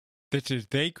This is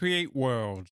They Create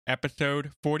Worlds,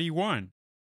 episode 41,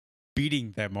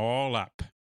 Beating Them All Up.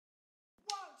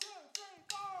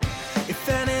 If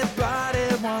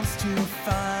anybody wants to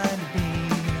find me,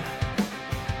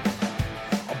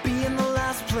 I'll be in the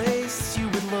last place you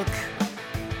would look.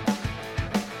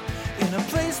 In a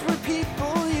place where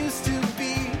people used to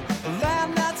be, a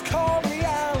land that's called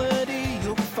reality.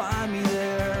 You'll find me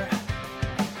there.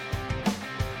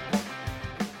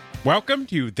 Welcome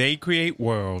to They Create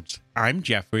Worlds. I'm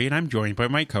Jeffrey, and I'm joined by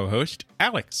my co-host,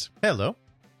 Alex. Hello.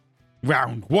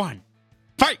 Round 1.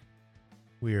 Fight!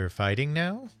 We're fighting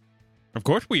now? Of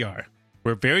course we are.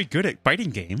 We're very good at fighting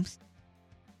games.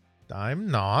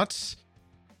 I'm not.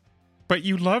 But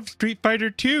you love Street Fighter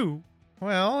 2.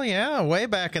 Well, yeah, way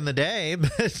back in the day,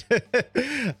 but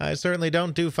I certainly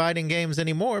don't do fighting games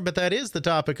anymore, but that is the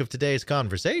topic of today's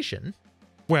conversation.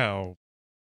 Well,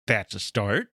 that's a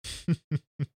start.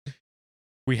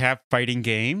 We have fighting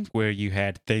games where you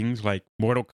had things like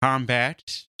Mortal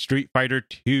Kombat, Street Fighter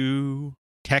 2,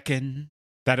 Tekken,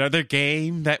 that other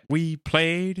game that we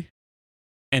played.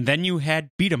 And then you had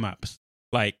beat-em-ups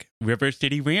like River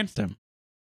City Ransom,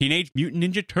 Teenage Mutant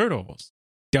Ninja Turtles,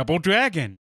 Double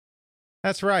Dragon.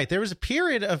 That's right. There was a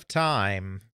period of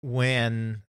time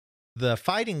when the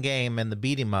fighting game and the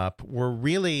beat-em-up were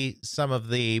really some of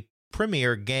the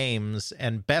premier games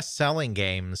and best-selling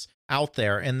games out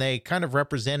there, and they kind of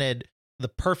represented the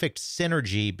perfect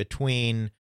synergy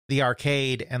between the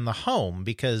arcade and the home,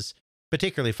 because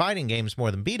particularly fighting games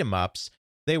more than beat-em-ups,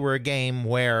 they were a game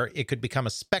where it could become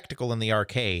a spectacle in the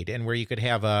arcade and where you could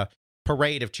have a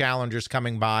parade of challengers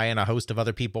coming by and a host of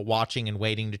other people watching and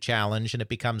waiting to challenge, and it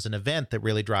becomes an event that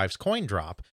really drives coin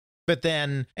drop. But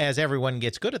then, as everyone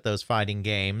gets good at those fighting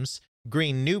games,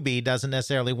 Green Newbie doesn't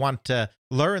necessarily want to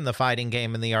learn the fighting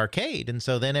game in the arcade, and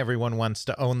so then everyone wants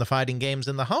to own the fighting games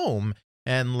in the home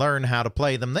and learn how to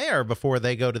play them there before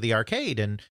they go to the arcade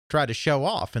and try to show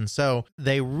off. And so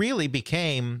they really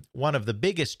became one of the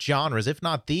biggest genres, if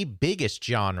not the biggest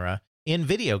genre, in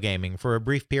video gaming for a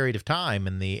brief period of time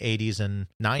in the 80s and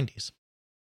 90s.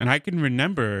 And I can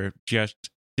remember just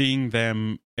seeing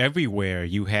them everywhere.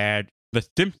 You had The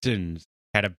Simpsons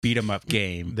had a beat-em-up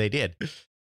game. They did.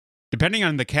 Depending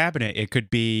on the cabinet, it could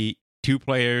be 2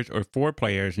 players or 4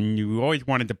 players, and you always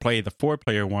wanted to play the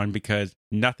 4-player one because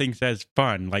nothing says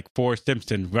fun like 4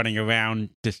 Simpsons running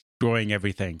around destroying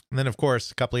everything. And then, of course,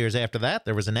 a couple of years after that,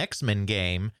 there was an X-Men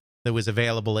game that was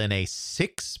available in a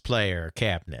 6-player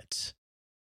cabinet.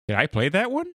 Did I play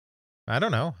that one? I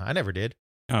don't know. I never did.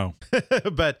 Oh.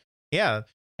 But yeah,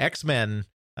 X-Men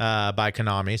by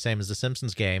Konami, same as the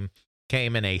Simpsons game,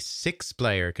 came in a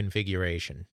 6-player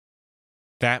configuration.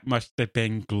 That must have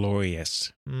been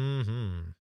glorious.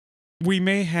 Mm-hmm. We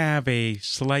may have a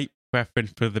slight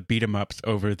preference for the beat-em-ups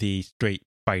over the Street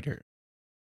Fighter.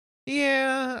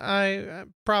 Yeah, I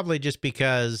probably just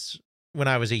because when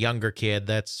I was a younger kid,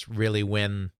 that's really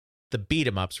when the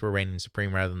beat-em-ups were reigning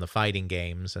supreme rather than the fighting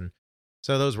games. And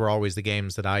so those were always the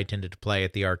games that I tended to play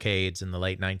at the arcades in the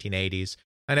late 1980s.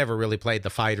 I never really played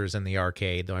the fighters in the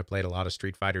arcade, though I played a lot of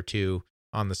Street Fighter 2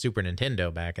 on the Super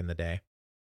Nintendo back in the day.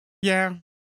 Yeah,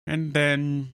 and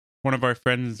then one of our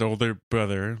friends' older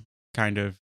brother kind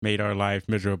of made our lives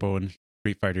miserable in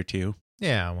Street Fighter 2.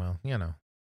 Yeah, well, you know,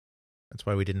 that's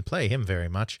why we didn't play him very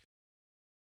much.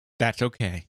 That's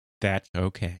okay. That's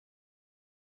okay.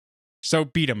 So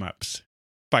beat-em-ups,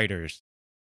 fighters.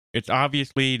 It's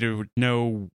obviously there was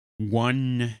no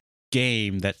one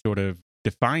game that sort of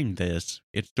defined this.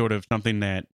 It's sort of something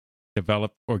that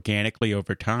developed organically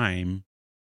over time.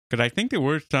 Because I think there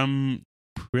were some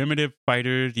primitive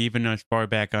fighters even as far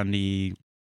back on the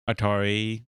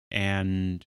Atari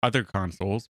and other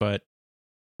consoles, but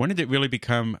when did it really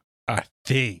become a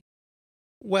thing?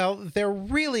 Well, there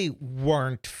really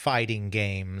weren't fighting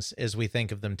games as we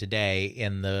think of them today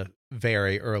in the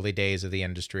very early days of the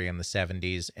industry in the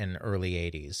 70s and early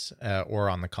 80s, or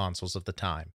on the consoles of the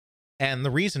time. And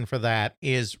the reason for that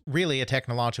is really a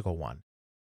technological one.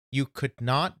 You could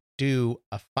not do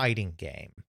a fighting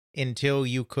game until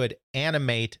you could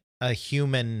animate a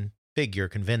human figure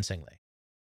convincingly.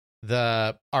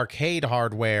 The arcade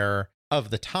hardware of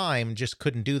the time just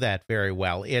couldn't do that very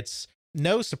well. It's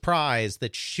no surprise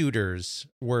that shooters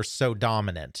were so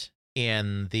dominant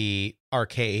in the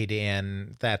arcade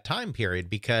in that time period,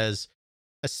 because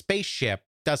a spaceship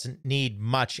doesn't need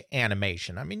much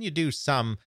animation. I mean, you do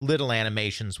some little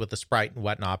animations with the sprite and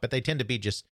whatnot, but they tend to be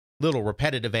just little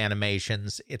repetitive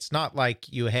animations. It's not like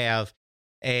you have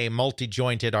a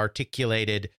multi-jointed,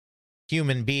 articulated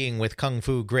human being with kung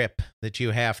fu grip that you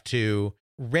have to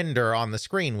render on the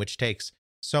screen, which takes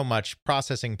so much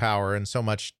processing power and so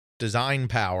much design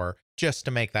power just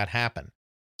to make that happen.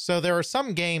 So there are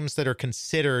some games that are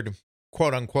considered,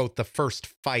 quote unquote, the first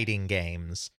fighting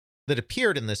games that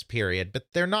appeared in this period, but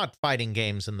they're not fighting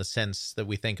games in the sense that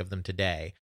we think of them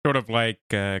today. Sort of like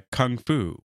Kung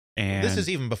Fu. And This is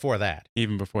even before that.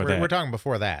 even before We're, that. we're talking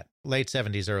before that, late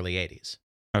 70s, early 80s,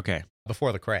 Okay.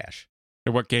 before the crash.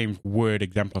 So what games would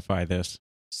exemplify this?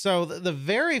 So the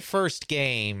very first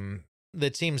game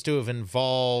that seems to have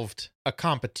involved a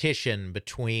competition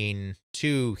between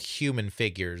two human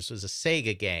figures was a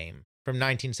Sega game from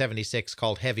 1976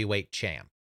 called Heavyweight Champ.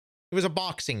 It was a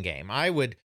boxing game. I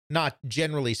would not,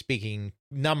 generally speaking,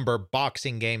 number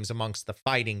boxing games amongst the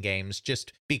fighting games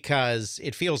just because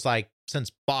it feels like, since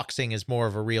boxing is more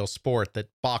of a real sport, that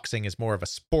boxing is more of a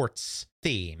sports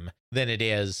theme than it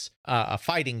is a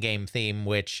fighting game theme,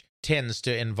 which tends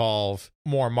to involve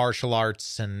more martial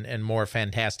arts and more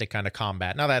fantastic kind of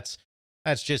combat. Now, that's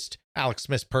just Alex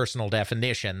Smith's personal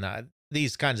definition.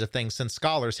 These kinds of things, since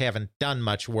scholars haven't done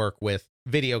much work with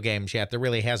video games yet, there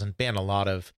really hasn't been a lot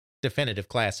of definitive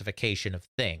classification of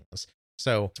things.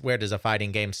 So where does a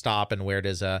fighting game stop and where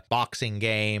does a boxing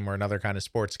game or another kind of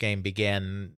sports game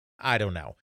begin? I don't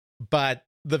know. But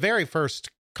the very first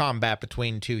combat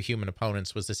between two human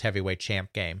opponents was this Heavyweight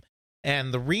Champ game.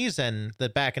 And the reason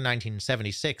that back in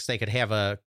 1976 they could have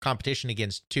a competition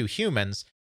against two humans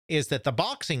is that the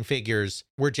boxing figures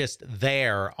were just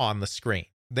there on the screen.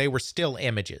 They were still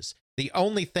images. The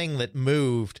only thing that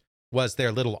moved was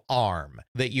their little arm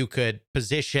that you could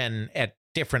position at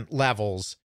different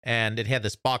levels. And it had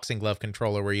this boxing glove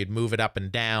controller where you'd move it up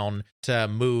and down to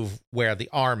move where the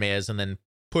arm is and then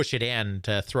push it in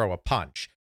to throw a punch.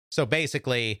 So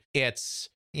basically, it's,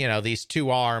 these two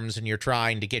arms and you're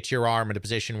trying to get your arm in a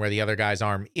position where the other guy's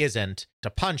arm isn't to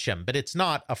punch him. But it's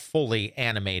not a fully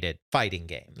animated fighting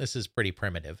game. This is pretty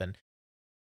primitive and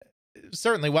it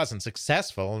certainly wasn't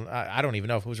successful. I don't even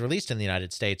know if it was released in the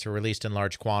United States or released in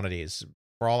large quantities.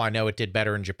 For all I know, it did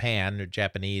better in Japan.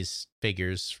 Japanese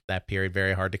figures that period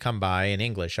very hard to come by, in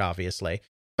English, obviously.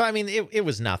 But I mean, it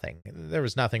was nothing. There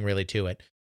was nothing really to it.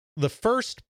 The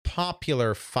first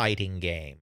popular fighting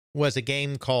game was a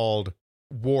game called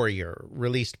Warrior,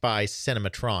 released by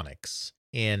Cinematronics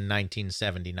in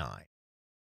 1979.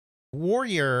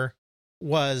 Warrior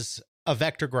was a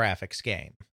vector graphics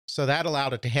game. So that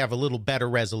allowed it to have a little better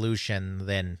resolution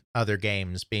than other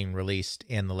games being released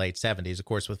in the late 70s. Of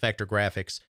course, with vector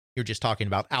graphics, you're just talking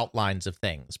about outlines of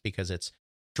things because it's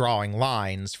drawing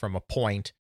lines from a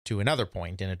point to another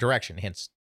point in a direction, hence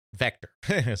vector.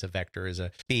 As a vector is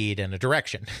a speed and a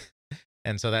direction.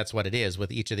 And so that's what it is,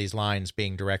 with each of these lines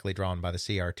being directly drawn by the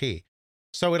CRT.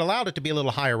 So it allowed it to be a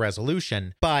little higher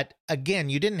resolution, but again,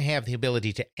 you didn't have the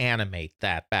ability to animate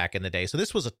that back in the day. So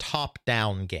this was a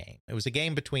top-down game. It was a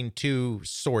game between two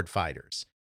sword fighters.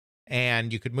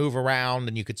 And you could move around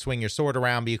and you could swing your sword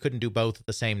around, but you couldn't do both at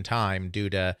the same time due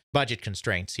to budget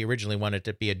constraints. He originally wanted it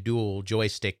to be a dual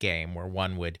joystick game where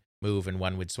one would move and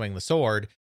one would swing the sword.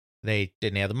 They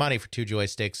didn't have the money for two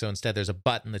joysticks, so instead there's a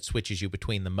button that switches you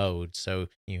between the modes. So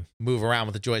you move around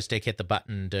with the joystick, hit the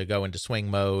button to go into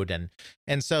swing mode,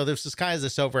 and so there's this kind of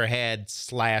this overhead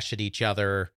slash at each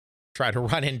other, try to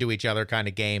run into each other kind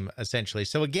of game, essentially.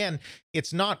 So again,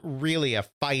 it's not really a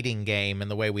fighting game in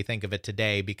the way we think of it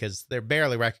today because they're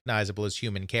barely recognizable as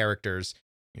human characters.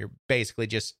 You're basically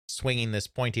just swinging this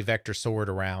pointy vector sword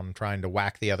around, trying to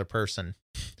whack the other person.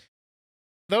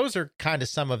 Those are kind of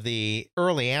some of the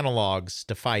early analogs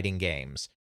to fighting games.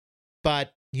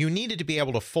 But you needed to be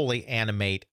able to fully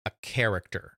animate a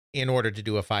character in order to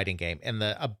do a fighting game. And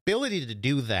the ability to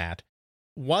do that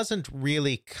wasn't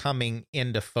really coming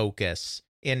into focus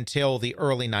until the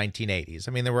early 1980s.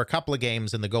 I mean, there were a couple of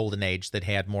games in the Golden Age that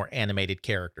had more animated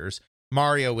characters.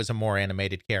 Mario was a more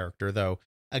animated character, though,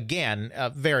 again, a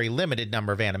very limited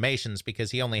number of animations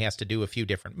because he only has to do a few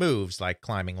different moves like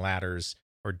climbing ladders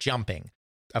or jumping.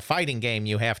 A fighting game,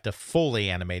 you have to fully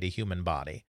animate a human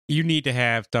body. You need to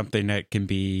have something that can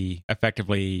be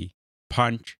effectively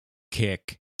punch,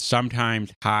 kick,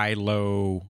 sometimes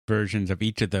high-low versions of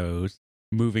each of those,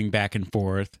 moving back and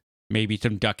forth, maybe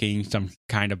some ducking, some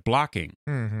kind of blocking.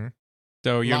 Mm-hmm.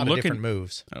 So you're looking looking different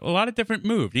moves. A lot of different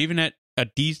moves. Even at a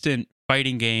decent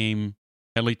fighting game,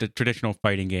 at least a traditional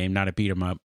fighting game, not a beat 'em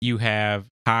up, you have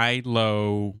high,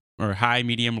 low, or high,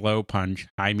 medium, low punch,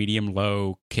 high, medium,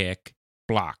 low kick,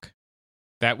 block.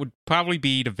 That would probably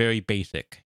be the very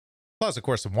basic. Plus, of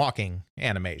course, some walking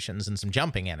animations and some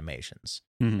jumping animations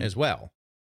Mhm. as well.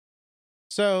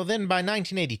 So then by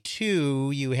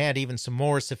 1982, you had even some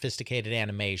more sophisticated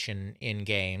animation in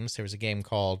games. There was a game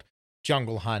called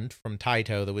Jungle Hunt from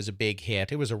Taito that was a big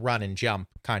hit. It was a run and jump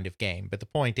kind of game. But the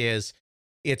point is,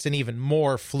 it's an even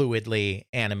more fluidly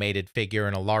animated figure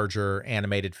and a larger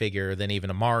animated figure than even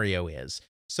a Mario is.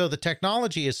 So the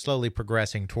technology is slowly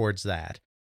progressing towards that.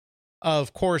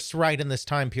 Of course, right in this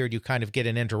time period, you kind of get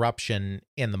an interruption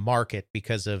in the market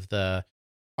because of the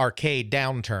arcade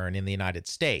downturn in the United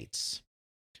States.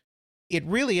 It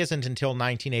really isn't until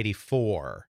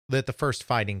 1984 that the first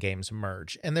fighting games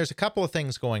emerge, and there's a couple of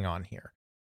things going on here.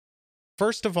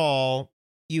 First of all,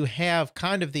 you have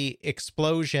kind of the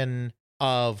explosion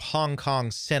of Hong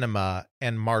Kong cinema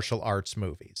and martial arts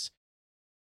movies.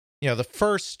 You know, the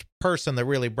first person that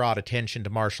really brought attention to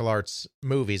martial arts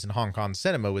movies in Hong Kong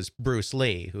cinema was Bruce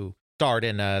Lee, who starred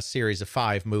in a series of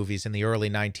 5 movies in the early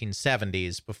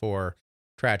 1970s before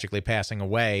tragically passing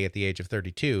away at the age of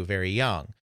 32, very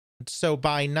young. So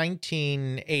by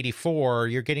 1984,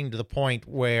 you're getting to the point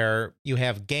where you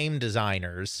have game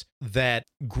designers that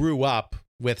grew up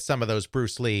with some of those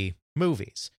Bruce Lee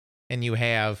movies, and you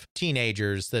have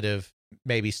teenagers that have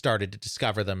maybe started to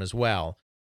discover them as well.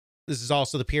 This is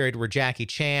also the period where Jackie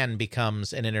Chan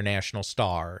becomes an international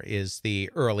star, is the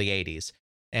early 80s,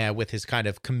 with his kind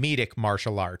of comedic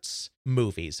martial arts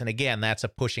movies. And again, that's a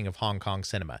pushing of Hong Kong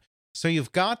cinema. So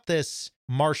you've got this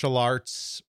martial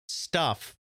arts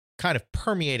stuff kind of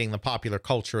permeating the popular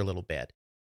culture a little bit.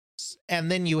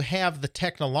 And then you have the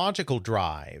technological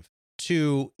drive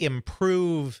to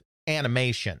improve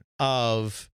animation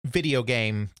of video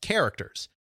game characters.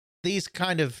 These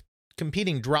kind of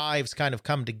competing drives kind of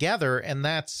come together, and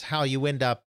that's how you end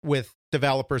up with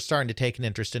developers starting to take an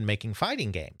interest in making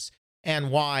fighting games. And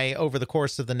why, over the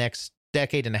course of the next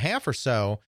decade and a half or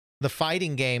so, the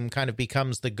fighting game kind of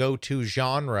becomes the go-to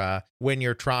genre when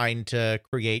you're trying to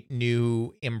create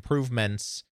new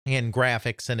improvements in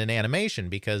graphics and in animation,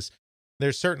 because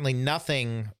there's certainly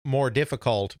nothing more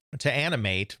difficult to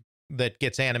animate that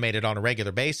gets animated on a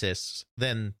regular basis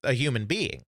than a human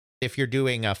being. If you're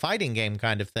doing a fighting game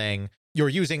kind of thing, you're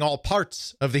using all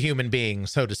parts of the human being,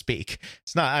 so to speak.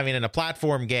 It's not, I mean, in a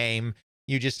platform game,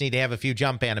 you just need to have a few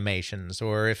jump animations.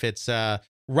 Or if it's a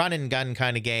run and gun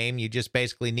kind of game, you just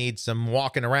basically need some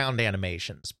walking around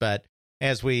animations. But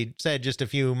as we said just a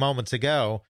few moments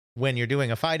ago, when you're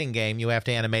doing a fighting game, you have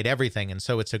to animate everything. And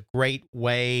so it's a great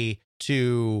way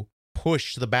to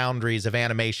push the boundaries of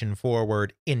animation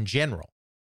forward in general.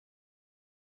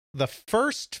 The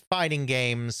first fighting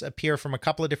games appear from a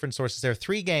couple of different sources. There are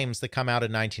 3 games that come out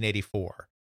in 1984.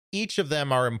 Each of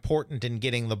them are important in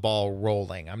getting the ball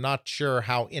rolling. I'm not sure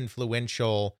how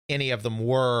influential any of them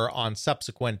were on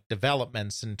subsequent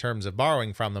developments in terms of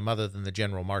borrowing from them, other than the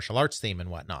general martial arts theme and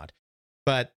whatnot.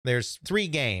 But there's 3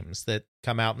 games that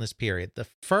come out in this period. The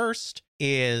first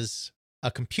is a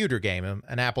computer game,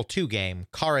 an Apple II game,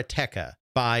 Karateka,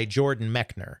 by Jordan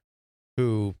Mechner,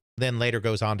 who then later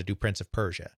goes on to do Prince of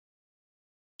Persia.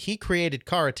 He created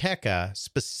Karateka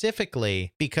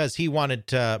specifically because he wanted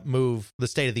to move the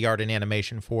state-of-the-art in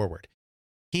animation forward.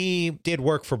 He did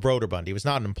work for Broderbund. He was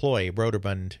not an employee.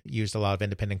 Broderbund used a lot of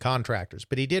independent contractors,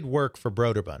 but he did work for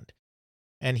Broderbund.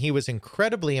 And he was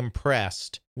incredibly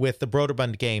impressed with the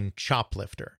Broderbund game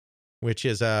Choplifter, which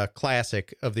is a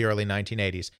classic of the early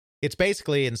 1980s. It's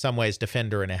basically, in some ways,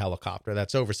 Defender in a helicopter.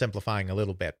 That's oversimplifying a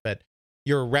little bit, but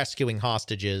you're rescuing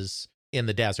hostages in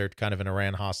the desert, kind of an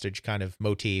Iran hostage kind of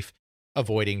motif,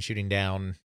 avoiding shooting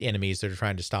down enemies that are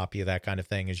trying to stop you, that kind of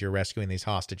thing, as you're rescuing these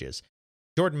hostages.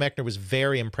 Jordan Mechner was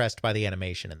very impressed by the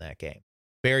animation in that game.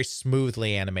 Very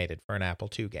smoothly animated for an Apple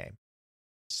II game.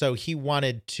 So he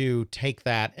wanted to take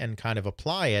that and kind of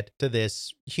apply it to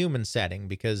this human setting,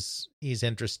 because he's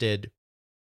interested.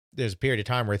 There's a period of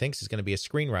time where he thinks he's going to be a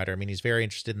screenwriter. I mean, he's very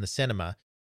interested in the cinema.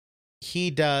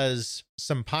 He does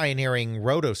some pioneering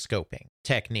rotoscoping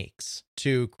techniques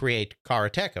to create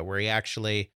Karateka, where he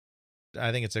actually,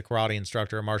 I think it's a karate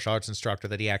instructor, a martial arts instructor,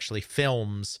 that he actually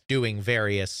films doing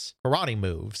various karate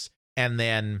moves and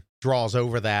then draws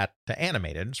over that to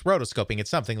animate it. It's rotoscoping.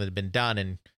 It's something that had been done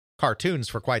in cartoons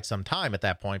for quite some time at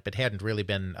that point, but hadn't really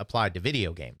been applied to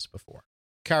video games before.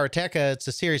 Karateka, it's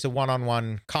a series of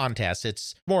one-on-one contests.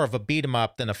 It's more of a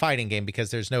beat-em-up than a fighting game because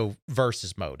there's no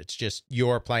versus mode. It's just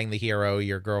you're playing the hero,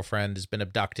 your girlfriend has been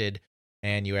abducted,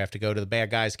 and you have to go to the bad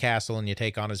guy's castle and you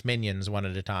take on his minions one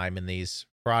at a time in these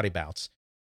karate bouts.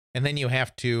 And then you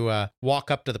have to walk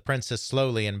up to the princess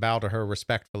slowly and bow to her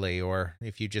respectfully, or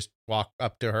if you just walk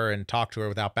up to her and talk to her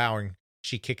without bowing,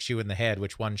 she kicks you in the head,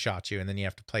 which one-shots you, and then you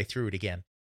have to play through it again.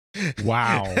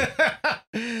 Wow.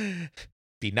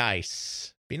 Be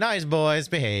nice. Be nice, boys.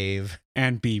 Behave.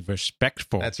 And be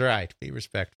respectful. That's right. Be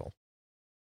respectful.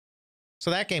 So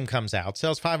that game comes out,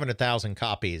 sells 500,000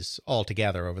 copies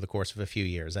altogether over the course of a few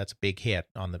years. That's a big hit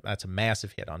that's a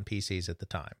massive hit on PCs at the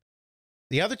time.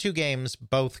 The other two games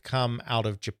both come out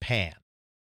of Japan.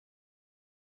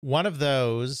 One of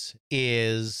those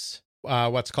is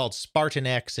what's called Spartan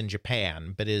X in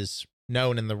Japan, but is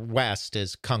known in the West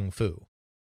as Kung Fu.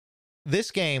 This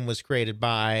game was created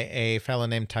by a fellow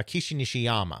named Takeshi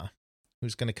Nishiyama,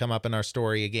 who's going to come up in our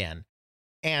story again.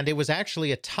 And it was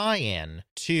actually a tie-in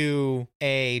to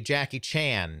a Jackie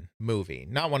Chan movie.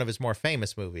 Not one of his more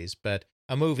famous movies, but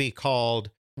a movie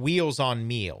called Wheels on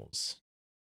Meals,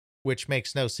 which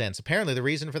makes no sense. Apparently, the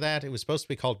reason for that, it was supposed to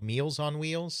be called Meals on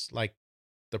Wheels, like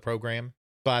the program.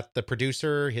 But the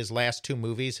producer, his last two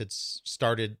movies had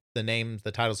started,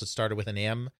 the titles had started with an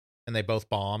M, and they both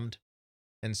bombed.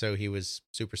 And so he was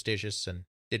superstitious and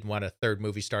didn't want a third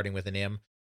movie starting with an M.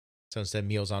 So instead of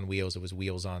Meals on Wheels, it was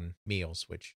Wheels on Meals,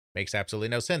 which makes absolutely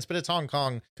no sense. But it's Hong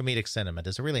Kong comedic cinema.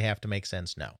 Does it really have to make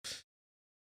sense? No.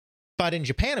 But in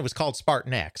Japan, it was called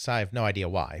Spartan X. I have no idea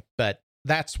why. But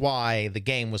that's why the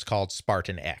game was called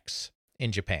Spartan X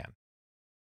in Japan.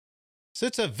 So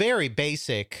it's a very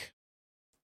basic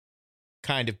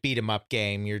kind of beat-em-up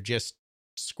game. You're just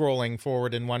scrolling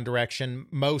forward in one direction.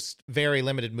 Most very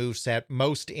limited moveset.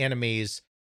 Most enemies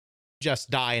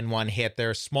just die in one hit. There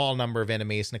are a small number of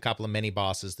enemies and a couple of mini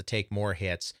bosses that take more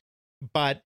hits.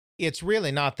 But it's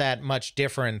really not that much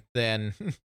different than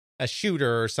a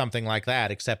shooter or something like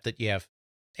that, except that you have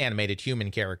animated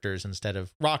human characters instead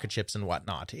of rocket ships and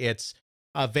whatnot. It's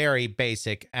a very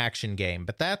basic action game.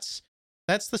 But that's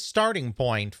the starting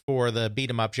point for the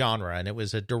beat-em-up genre, and it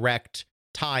was a direct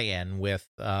tie-in with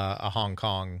a Hong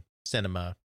Kong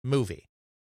cinema movie.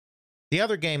 The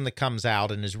other game that comes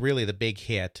out and is really the big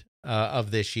hit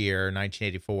of this year,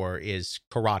 1984, is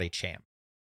Karate Champ.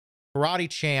 Karate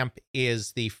Champ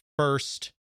is the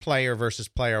first player versus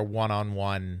player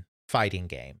one-on-one fighting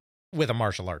game with a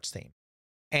martial arts theme.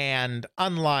 And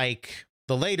unlike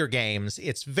the later games,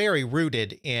 it's very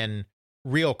rooted in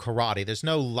real karate. There's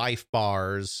no life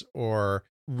bars or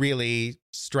really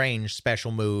strange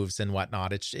special moves and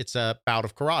whatnot. It's a bout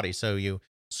of karate. So you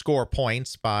score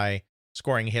points by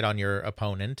scoring a hit on your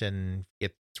opponent and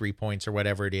get 3 points or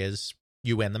whatever it is,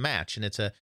 you win the match. And it's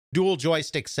a dual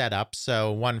joystick setup,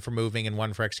 so one for moving and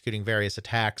one for executing various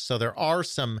attacks. So there are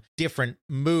some different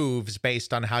moves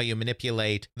based on how you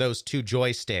manipulate those two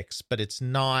joysticks, but it's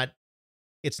not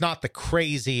the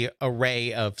crazy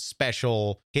array of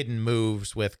special hidden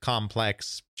moves with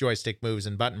complex joystick moves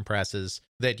and button presses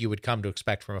that you would come to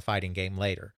expect from a fighting game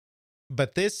later.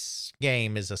 But this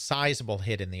game is a sizable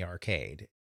hit in the arcade.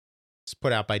 It's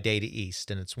put out by Data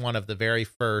East, and it's one of the very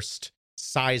first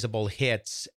sizable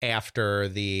hits after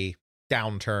the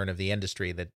downturn of the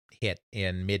industry that hit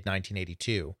in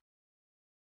mid-1982.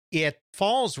 It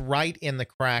falls right in the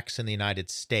cracks in the United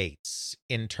States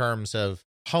in terms of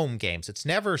home games. It's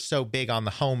never so big on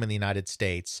the home in the United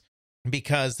States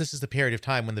because this is the period of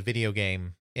time when the video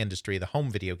game industry, the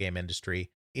home video game industry,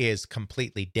 is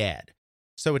completely dead.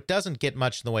 So it doesn't get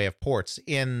much in the way of ports.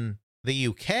 In the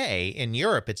UK, in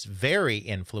Europe, it's very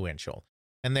influential.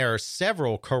 And there are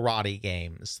several karate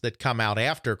games that come out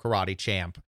after Karate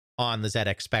Champ on the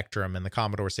ZX Spectrum and the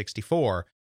Commodore 64,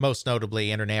 most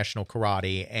notably International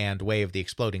Karate and Way of the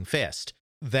Exploding Fist,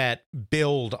 that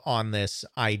build on this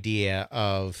idea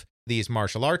of these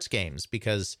martial arts games,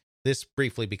 because this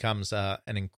briefly becomes an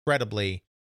incredibly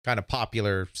kind of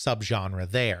popular subgenre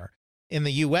there. In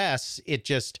the US, it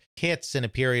just hits in a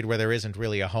period where there isn't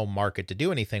really a home market to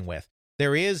do anything with.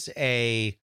 There is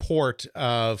a port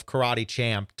of Karate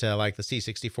Champ to like the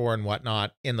C64 and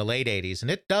whatnot in the late 80s, and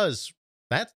that does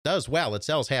well. It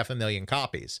sells 500,000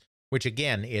 copies, which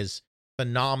again is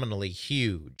phenomenally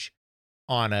huge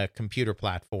on a computer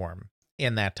platform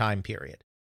in that time period.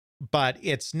 But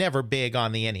it's never big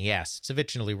on the NES. It's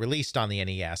eventually released on the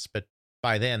NES, but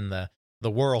by then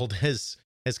the world has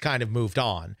kind of moved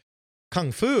on.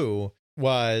 Kung Fu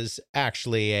was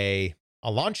actually a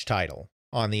launch title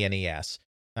on the NES.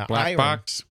 Black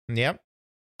Box. Yep.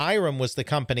 Irem was the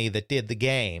company that did the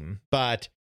game, but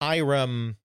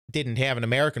Irem didn't have an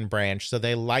American branch, so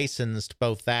they licensed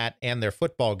both that and their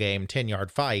football game,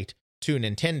 10-Yard Fight, to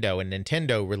Nintendo, and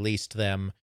Nintendo released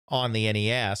them on the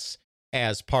NES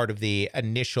as part of the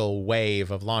initial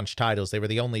wave of launch titles. They were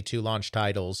the only two launch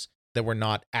titles that were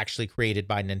not actually created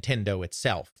by Nintendo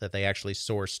itself, that they actually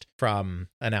sourced from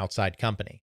an outside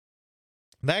company.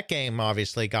 That game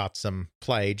obviously got some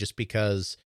play just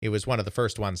because it was one of the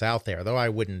first ones out there, though I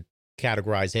wouldn't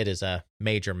categorize it as a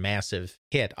major, massive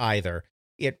hit either.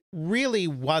 It really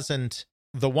wasn't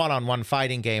the one-on-one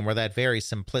fighting game or that very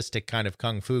simplistic kind of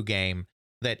kung fu game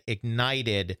that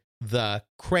ignited the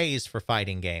craze for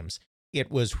fighting games. It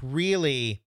was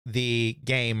really the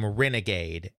game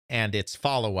Renegade and its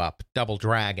follow-up, Double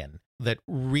Dragon, that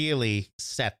really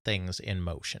set things in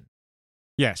motion.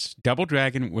 Yes, Double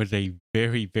Dragon was a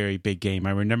very, very big game.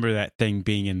 I remember that thing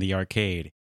being in the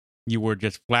arcade. You were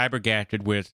just flabbergasted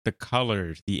with the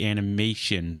colors, the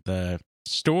animation, the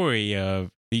story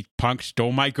of these punks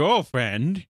stole my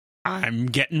girlfriend. I'm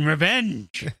getting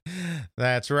revenge.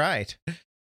 That's right.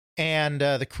 And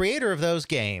the creator of those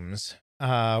games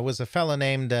was a fellow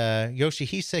named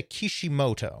Yoshihisa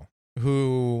Kishimoto,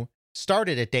 who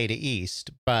started at Data East,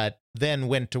 but then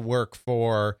went to work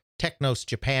for Technos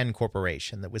Japan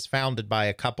Corporation that was founded by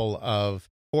a couple of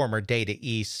former Data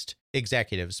East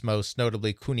executives, most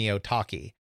notably Kunio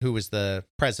Taki, who was the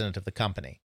president of the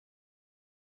company.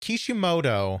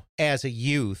 Kishimoto, as a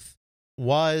youth,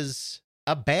 was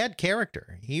a bad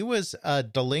character. He was a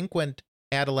delinquent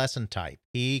adolescent type.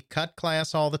 He cut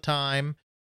class all the time.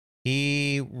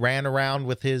 He ran around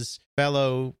with his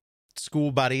fellow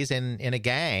school buddies in a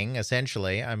gang,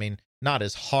 essentially. I mean, not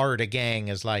as hard a gang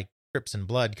as like Crips and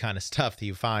Blood kind of stuff that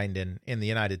you find in the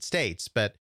United States,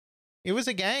 but it was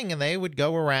a gang, and they would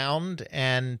go around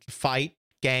and fight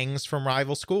gangs from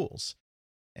rival schools,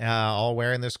 all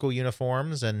wearing their school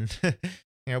uniforms and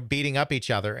beating up each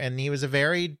other. And he was a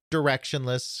very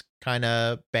directionless, kind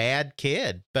of bad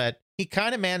kid, but he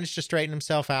kind of managed to straighten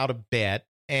himself out a bit.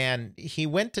 And he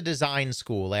went to design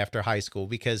school after high school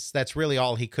because that's really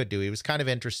all he could do. He was kind of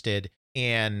interested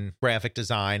in graphic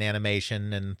design,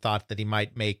 animation, and thought that he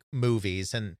might make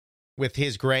movies. And with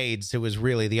his grades, it was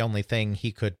really the only thing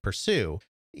he could pursue.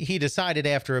 He decided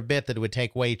after a bit that it would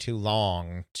take way too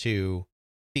long to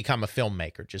become a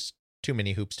filmmaker, just too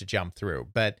many hoops to jump through.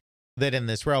 But that in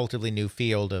this relatively new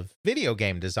field of video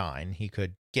game design, he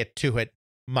could get to it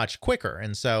much quicker.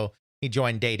 And so he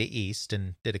joined Data East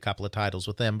and did a couple of titles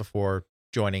with them before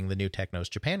joining the new Technos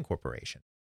Japan Corporation.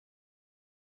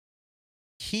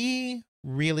 He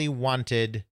really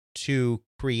wanted to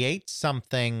create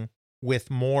something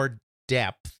with more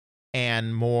depth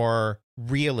and more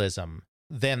realism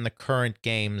than the current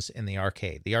games in the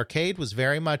arcade. The arcade was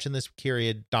very much in this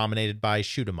period dominated by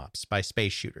shoot-'em-ups, by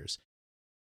space shooters.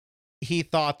 He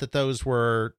thought that those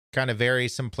were kind of very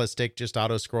simplistic, just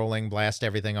auto-scrolling, blast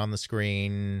everything on the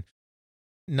screen,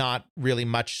 not really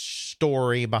much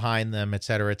story behind them, et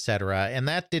cetera, and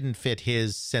that didn't fit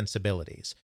his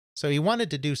sensibilities. So he wanted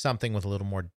to do something with a little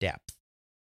more depth.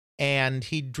 And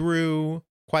he drew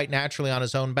quite naturally on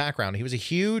his own background. He was a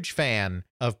huge fan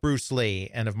of Bruce Lee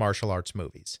and of martial arts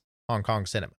movies, Hong Kong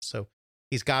cinema. So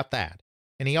he's got that.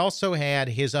 And he also had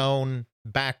his own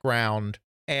background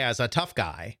as a tough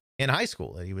guy in high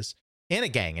school. He was in a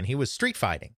gang and he was street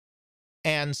fighting.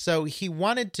 And so he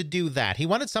wanted to do that. He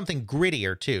wanted something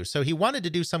grittier too. So he wanted to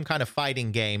do some kind of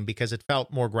fighting game because it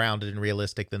felt more grounded and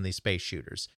realistic than these space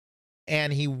shooters.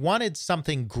 And he wanted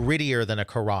something grittier than a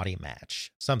karate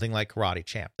match, something like Karate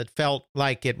Champ, that felt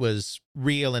like it was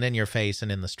real and in your face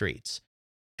and in the streets.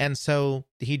 And so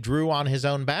he drew on his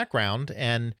own background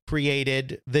and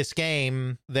created this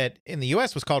game that in the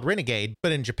US was called Renegade,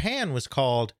 but in Japan was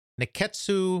called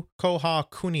Neketsu Koha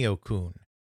Kunio-kun,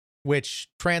 which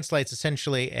translates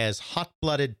essentially as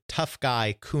hot-blooded tough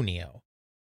guy Kunio.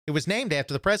 It was named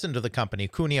after the president of the company,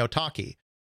 Kunio Taki,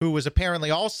 who was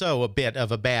apparently also a bit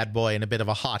of a bad boy and a bit of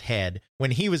a hothead when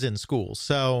he was in school.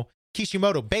 So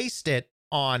Kishimoto based it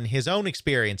on his own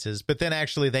experiences, but then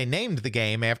actually they named the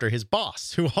game after his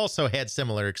boss, who also had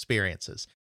similar experiences.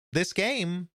 This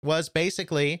game was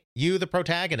basically you, the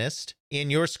protagonist,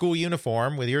 in your school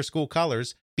uniform with your school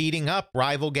colors, beating up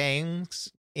rival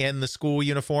gangs in the school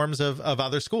uniforms of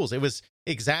other schools. It was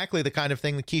exactly the kind of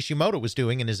thing that Kishimoto was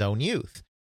doing in his own youth.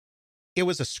 It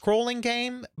was a scrolling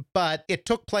game, but it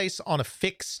took place on a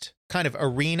fixed kind of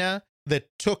arena that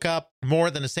took up more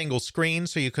than a single screen,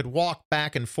 so you could walk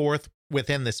back and forth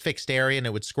within this fixed area and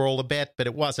it would scroll a bit, but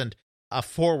it wasn't a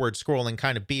forward scrolling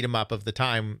kind of beat 'em up of the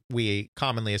time we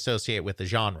commonly associate with the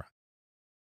genre.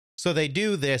 So they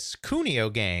do this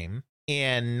Kunio game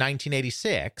in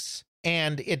 1986,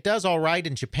 and it does all right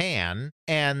in Japan,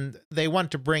 and they want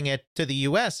to bring it to the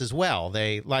US as well.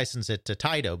 They license it to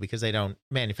Taito because they don't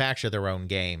manufacture their own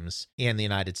games in the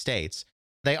United States.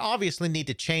 They obviously need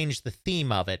to change the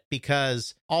theme of it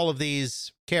because all of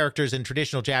these characters in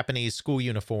traditional Japanese school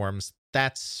uniforms,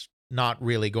 that's not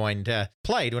really going to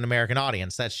play to an American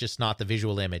audience. That's just not the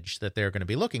visual image that they're going to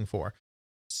be looking for.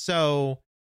 So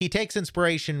he takes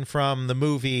inspiration from the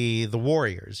movie The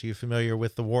Warriors. You familiar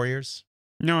with The Warriors?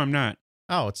 No, I'm not.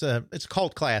 Oh, it's a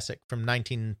cult classic from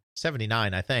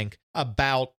 1979, I think,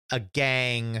 about a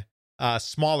gang, a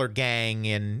smaller gang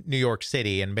in New York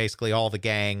City, and basically all the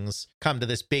gangs come to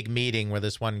this big meeting where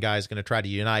this one guy's going to try to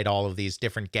unite all of these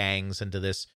different gangs into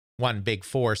this one big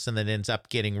force and then ends up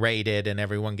getting raided and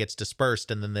everyone gets dispersed.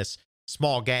 And then this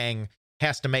small gang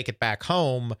has to make it back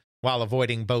home while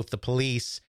avoiding both the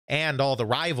police and all the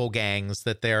rival gangs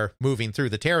that they're moving through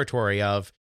the territory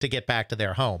of to get back to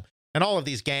their home. And all of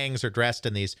these gangs are dressed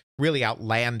in these really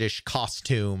outlandish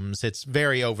costumes. It's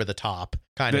very over the top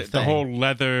kind of thing. The whole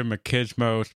leather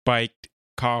machismo, spiked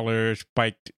collars,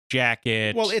 spiked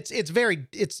jackets. Well,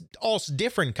 it's all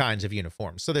different kinds of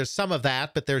uniforms. So there's some of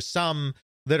that, but there's some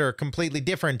that are completely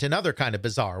different in other kind of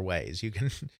bizarre ways. You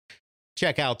can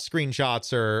check out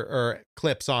screenshots or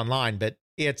clips online, but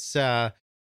it's kind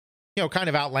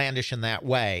of outlandish in that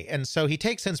way. And so he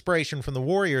takes inspiration from the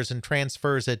Warriors and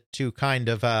transfers it to kind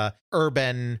of a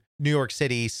urban New York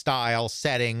City style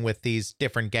setting with these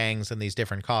different gangs and these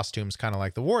different costumes, kind of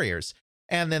like the Warriors.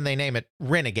 And then they name it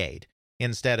Renegade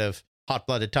instead of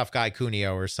Hot-Blooded Tough Guy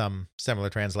Cuneo or some similar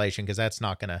translation, because that's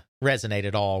not going to resonate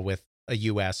at all with a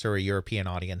US or a European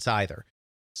audience either.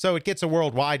 So it gets a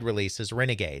worldwide release as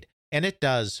Renegade, and it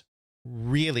does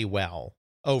really well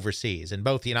overseas in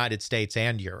both the United States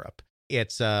and Europe.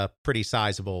 It's a pretty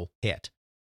sizable hit.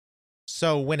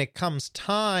 So when it comes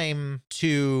time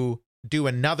to do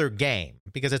another game,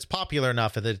 because it's popular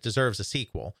enough that it deserves a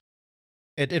sequel,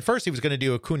 at first he was going to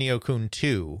do a Kunio-kun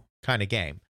 2 kind of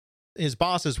game. His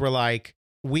bosses were like,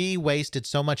 we wasted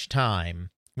so much time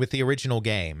with the original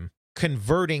game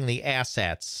converting the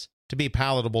assets to be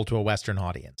palatable to a Western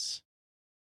audience.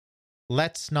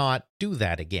 Let's not do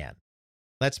that again.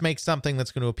 Let's make something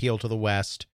that's going to appeal to the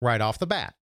West right off the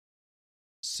bat.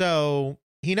 So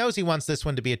he knows he wants this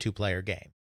one to be a 2-player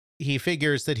game. He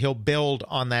figures that he'll build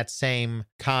on that same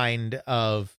kind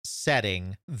of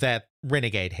setting that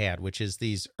Renegade had, which is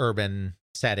these urban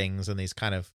settings and these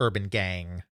kind of urban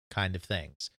gang kind of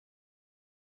things.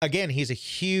 Again, he's a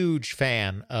huge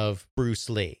fan of Bruce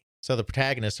Lee. So the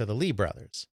protagonists are the Lee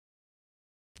brothers.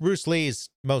 Bruce Lee's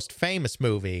most famous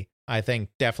movie, I think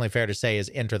definitely fair to say,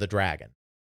 is Enter the Dragon.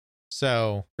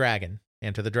 So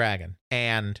Enter the Dragon.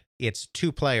 And it's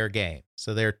 2-player game.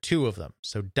 So there are 2 of them.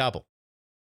 So Double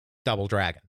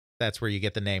Dragon. That's where you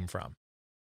get the name from.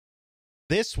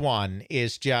 This one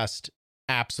is just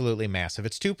absolutely massive.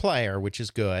 It's 2-player, which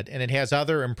is good. And it has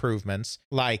other improvements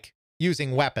like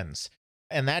using weapons.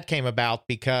 And that came about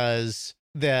because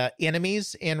the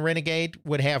enemies in Renegade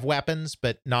would have weapons,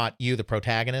 but not you, the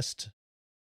protagonist.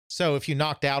 So if you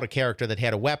knocked out a character that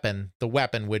had a weapon, the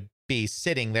weapon would be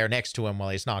sitting there next to him while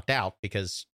he's knocked out,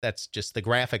 because that's just the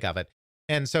graphic of it.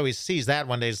 And so he sees that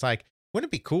one day. He's like, wouldn't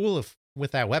it be cool if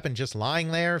with that weapon just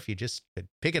lying there, if you just could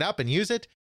pick it up and use it?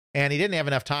 And he didn't have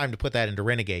enough time to put that into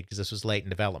Renegade because this was late in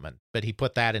development, but he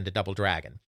put that into Double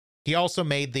Dragon. He also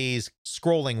made these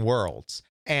scrolling worlds.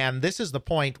 And this is the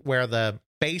point where the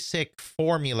basic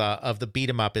formula of the beat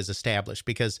 'em up is established,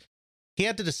 because he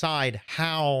had to decide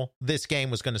how this game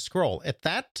was going to scroll. At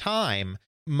that time,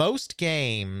 most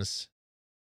games,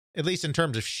 at least in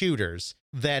terms of shooters,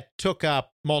 that took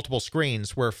up multiple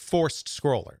screens were forced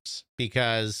scrollers,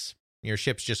 because your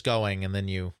ship's just going and then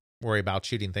you worry about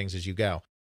shooting things as you go.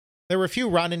 There were a few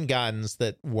run and guns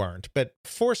that weren't, but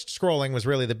forced scrolling was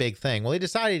really the big thing. Well, he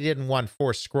decided he didn't want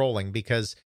forced scrolling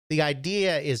because the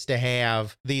idea is to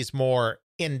have these more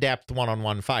in-depth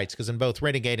one-on-one fights, because in both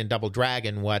Renegade and Double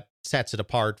Dragon, what sets it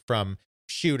apart from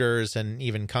shooters and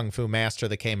even Kung Fu Master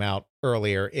that came out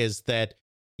earlier is that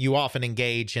you often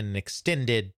engage in an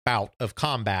extended bout of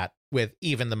combat with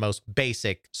even the most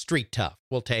basic street tough.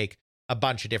 Will take a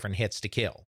bunch of different hits to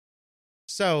kill.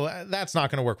 So that's not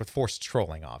going to work with forced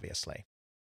scrolling, obviously.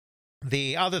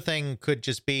 The other thing could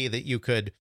just be that you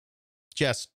could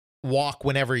just walk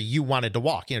whenever you wanted to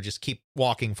walk, just keep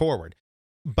walking forward.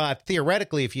 But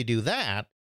theoretically, if you do that,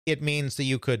 it means that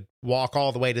you could walk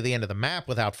all the way to the end of the map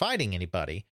without fighting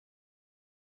anybody.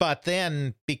 But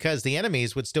then, because the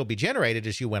enemies would still be generated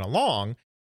as you went along,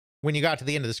 when you got to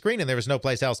the end of the screen and there was no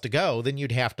place else to go, then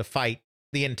you'd have to fight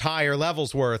the entire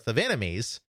level's worth of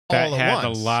enemies all at once. That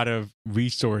has a lot of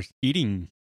resource eating.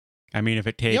 I mean, if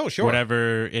it takes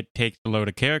whatever it takes to load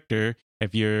a character,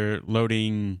 if you're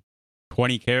loading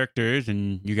 20 characters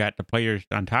and you got the players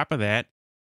on top of that,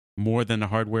 more than the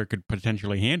hardware could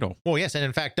potentially handle. Well, yes, and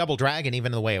in fact, Double Dragon,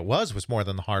 even the way it was more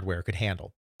than the hardware could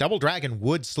handle. Double Dragon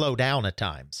would slow down at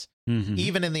times,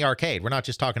 even in the arcade. We're not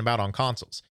just talking about on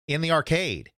consoles. In the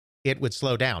arcade, it would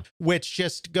slow down, which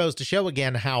just goes to show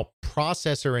again how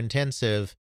processor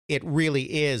intensive it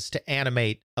really is to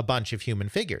animate a bunch of human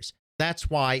figures. That's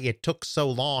why it took so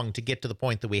long to get to the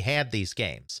point that we had these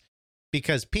games,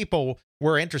 because people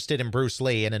were interested in Bruce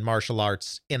Lee and in martial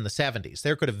arts in the 70s.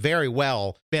 There could have very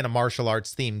well been a martial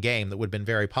arts themed game that would have been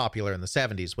very popular in the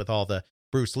 70s with all the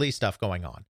Bruce Lee stuff going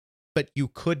on. But you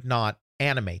could not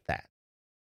animate that.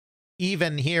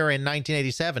 Even here in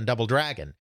 1987, Double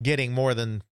Dragon, getting more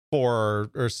than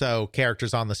 4 or so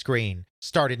characters on the screen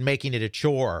started making it a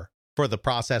chore for the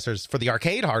processors, for the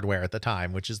arcade hardware at the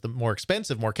time, which is the more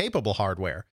expensive, more capable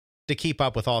hardware, to keep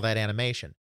up with all that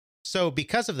animation. So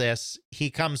because of this, he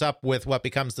comes up with what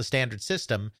becomes the standard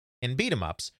system in beat 'em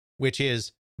ups, which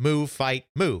is move, fight,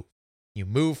 move. You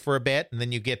move for a bit, and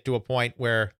then you get to a point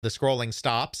where the scrolling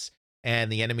stops,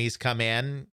 and the enemies come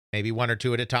in, maybe 1 or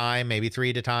 2 at a time, maybe 3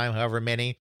 at a time, however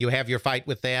many. You have your fight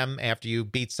with them. After you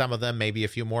beat some of them, maybe a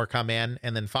few more come in.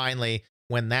 And then finally,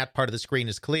 when that part of the screen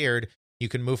is cleared, you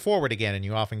can move forward again. And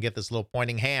you often get this little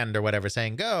pointing hand or whatever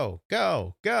saying, go,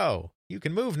 go, go. You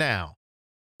can move now.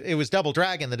 It was Double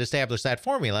Dragon that established that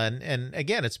formula. And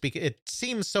again, it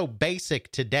seems so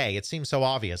basic today. It seems so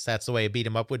obvious that's the way a beat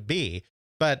 'em up would be.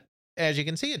 But as you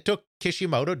can see, it took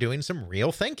Kishimoto doing some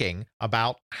real thinking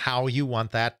about how you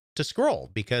want that to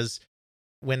scroll, because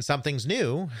when something's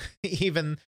new,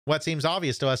 even what seems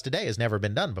obvious to us today has never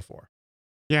been done before.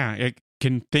 Yeah, it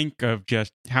can think of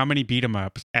just how many beat 'em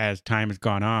ups as time has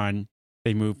gone on.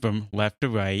 They move from left to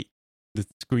right. The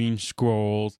screen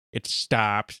scrolls. It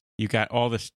stops. You got all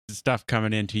this stuff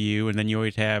coming into you, and then you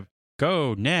always have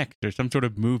go next or some sort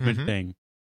of movement thing.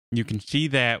 You can see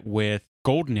that with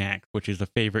Golden Axe, which is a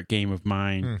favorite game of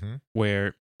mine,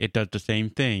 where it does the same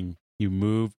thing. You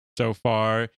move so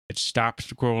far, it stops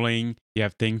scrolling. You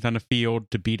have things on the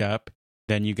field to beat up.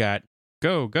 Then you got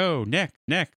go, go, next.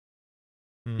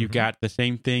 You got the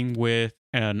same thing with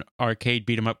an arcade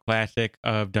beat 'em up classic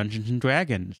of Dungeons and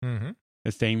Dragons.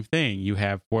 The same thing. You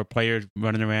have 4 players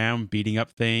running around beating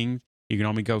up things. You can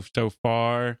only go so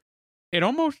far. It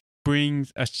almost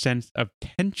brings a sense of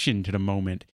tension to the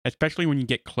moment, especially when you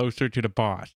get closer to the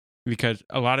boss. Because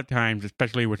a lot of times,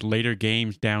 especially with later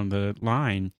games down the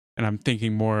line, and I'm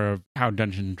thinking more of how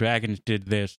Dungeons and Dragons did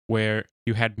this, where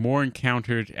you had more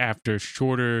encounters after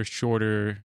shorter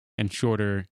and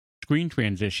shorter screen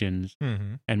transitions,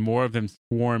 and more of them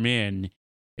swarm in,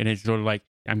 and it's sort of like,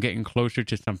 I'm getting closer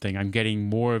to something. I'm getting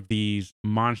more of these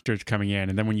monsters coming in.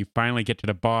 And then when you finally get to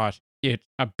the boss, it's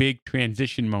a big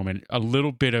transition moment, a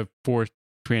little bit of forced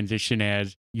transition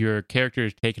as your character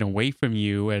is taken away from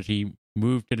you as he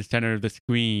moves to the center of the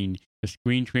screen. The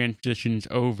screen transitions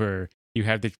over. You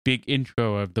have this big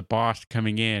intro of the boss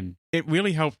coming in. It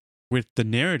really helps with the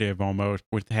narrative almost,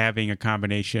 with having a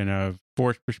combination of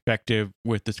forced perspective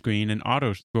with the screen and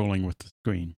auto scrolling with the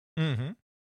screen.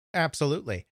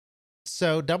 Absolutely.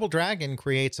 So Double Dragon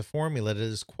creates a formula that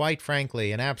is, quite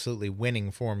frankly, an absolutely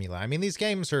winning formula. I mean, these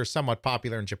games are somewhat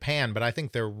popular in Japan, but I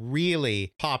think they're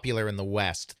really popular in the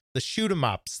West. The shoot 'em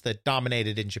ups that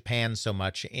dominated in Japan so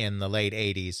much in the late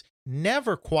 80s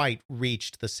never quite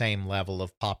reached the same level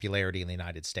of popularity in the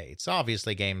United States.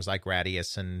 Obviously, games like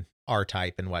Gradius and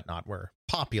R-Type and whatnot were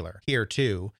popular here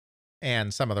too,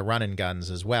 and some of the run and guns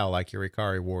as well, like your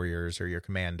Ikari Warriors or your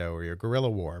Commando or your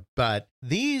Guerrilla War. But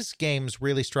these games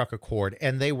really struck a chord,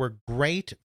 and they were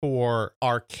great for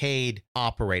arcade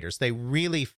operators. They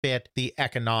really fit the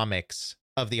economics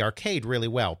of the arcade really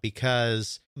well,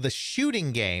 because the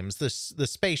shooting games, the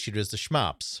space shooters, the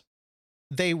shmups,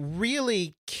 they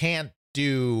really can't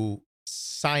do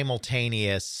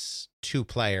simultaneous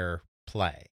 2-player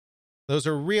play. Those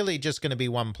are really just going to be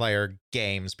 1-player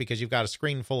games, because you've got a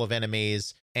screen full of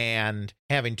enemies, and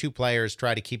having 2 players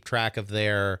try to keep track of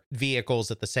their vehicles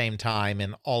at the same time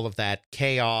and all of that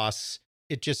chaos,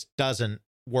 it just doesn't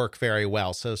work very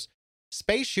well. So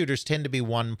space shooters tend to be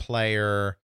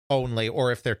 1-player only,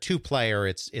 or if they're 2-player,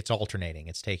 it's alternating,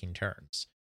 it's taking turns.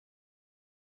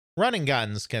 Running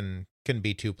guns can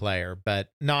be 2-player,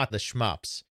 but not the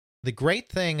shmups. The great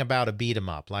thing about a beat 'em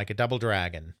up, like a Double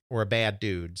Dragon or a Bad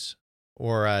Dudes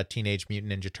or a Teenage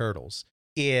Mutant Ninja Turtles,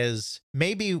 is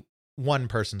maybe one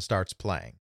person starts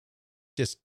playing.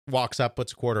 Just walks up,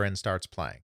 puts a quarter in, starts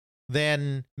playing.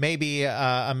 Then maybe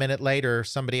a minute later,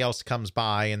 somebody else comes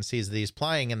by and sees that he's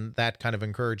playing, and that kind of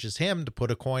encourages him to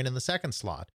put a coin in the second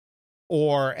slot.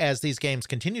 Or as these games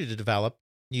continue to develop,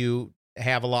 you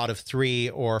have a lot of 3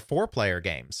 or 4-player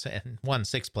games, and 1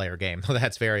 6-player game.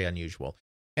 That's very unusual.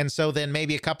 And so then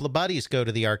maybe a couple of buddies go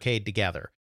to the arcade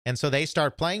together. And so they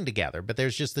start playing together, but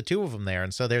there's just the 2 of them there.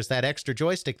 And so there's that extra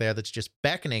joystick there that's just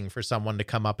beckoning for someone to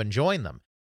come up and join them.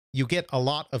 You get a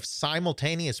lot of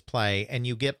simultaneous play, and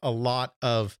you get a lot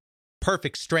of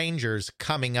perfect strangers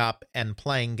coming up and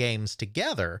playing games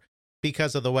together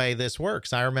because of the way this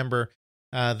works. I remember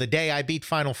the day I beat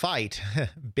Final Fight,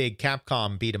 big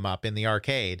Capcom beat 'em up in the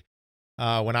arcade,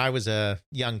 when I was a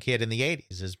young kid in the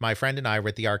 80s, is my friend and I were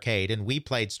at the arcade, and we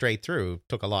played straight through.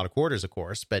 Took a lot of quarters, of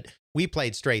course, but we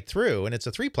played straight through, and it's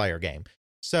a 3-player game.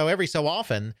 So every so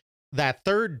often, that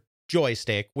third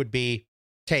joystick would be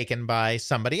taken by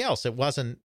somebody else. There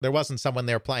wasn't someone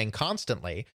there playing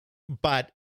constantly,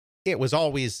 but it was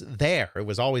always there. It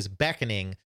was always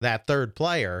beckoning that third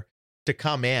player to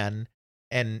come in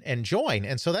and join.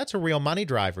 And so that's a real money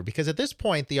driver, because at this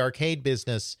point, the arcade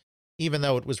business, even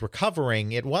though it was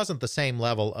recovering, it wasn't the same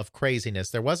level of craziness.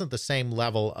 There wasn't the same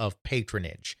level of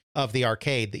patronage of the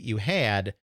arcade that you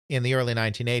had in the early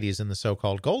 1980s in the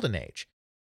so-called golden age.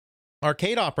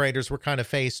 Arcade operators were kind of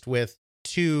faced with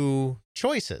two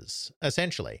choices,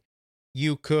 essentially.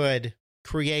 You could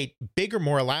create bigger,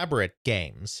 more elaborate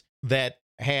games that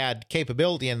had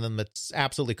capability in them that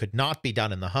absolutely could not be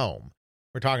done in the home.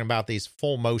 We're talking about these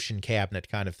full motion cabinet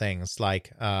kind of things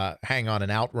like Hang On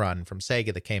and Outrun from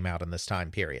Sega that came out in this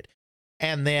time period.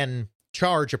 And then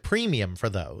charge a premium for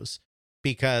those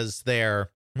because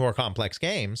they're more complex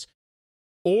games.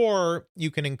 Or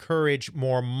you can encourage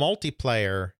more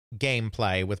multiplayer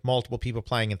gameplay with multiple people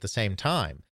playing at the same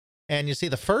time. And you see,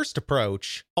 the first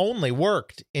approach only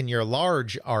worked in your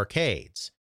large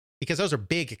arcades because those are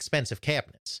big, expensive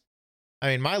cabinets. I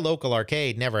mean, my local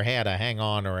arcade never had a Hang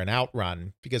On or an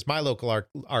Outrun because my local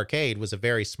arcade was a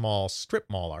very small strip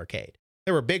mall arcade.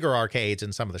 There were bigger arcades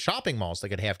in some of the shopping malls that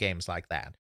could have games like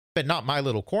that, but not my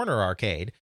little corner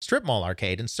arcade, strip mall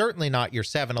arcade, and certainly not your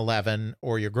 7-Eleven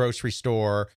or your grocery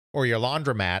store or your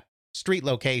laundromat. Street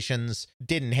locations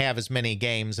didn't have as many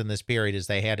games in this period as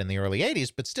they had in the early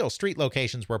 80s, but still, street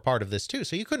locations were part of this too,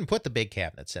 so you couldn't put the big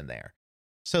cabinets in there.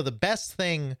 So the best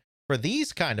thing for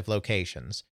these kind of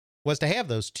locations was to have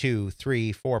those 2,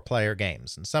 3, 4-player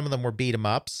games. And some of them were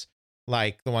beat-em-ups,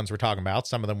 like the ones we're talking about.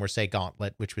 Some of them were, say,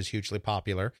 Gauntlet, which was hugely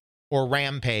popular, or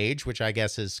Rampage, which I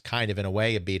guess is kind of, in a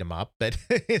way, a beat-em-up, but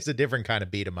it's a different kind of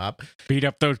beat-em-up. Beat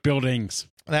up those buildings.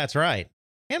 That's right.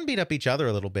 And beat up each other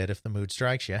a little bit if the mood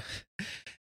strikes you.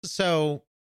 So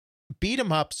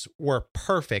beat-em-ups were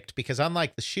perfect because,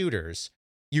 unlike the shooters,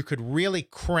 you could really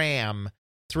cram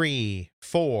 3,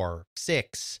 4,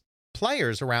 6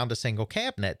 players around a single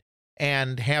cabinet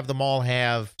and have them all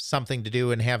have something to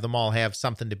do and have them all have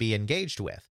something to be engaged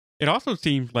with. It also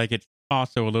seems like it's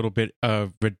also a little bit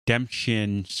of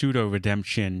redemption,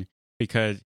 pseudo-redemption,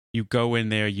 because you go in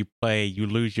there, you play, you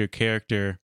lose your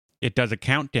character. It does a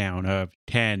countdown of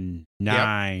 10,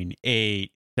 9,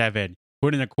 8, 7.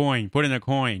 Put in a coin,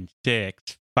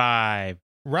 6, 5.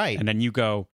 Right. And then you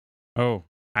go, oh,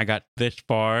 I got this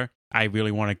far. I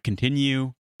really want to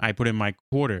continue. I put in my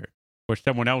quarter. Or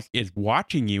someone else is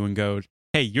watching you and goes,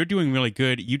 hey, you're doing really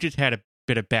good. You just had a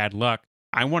bit of bad luck.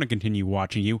 I want to continue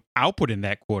watching you. I'll put in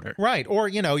that quarter. Right. Or,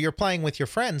 you're playing with your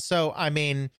friends. So, I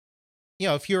mean,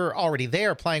 if you're already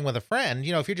there playing with a friend,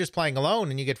 if you're just playing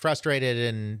alone and you get frustrated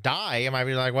and die, you might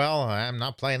be like, well, I'm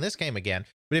not playing this game again.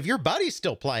 But if your buddy's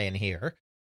still playing here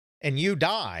and you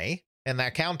die and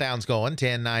that countdown's going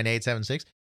 10, 9, 8, 7, 6,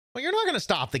 well, you're not going to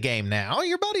stop the game now.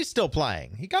 Your buddy's still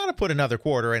playing. You got to put another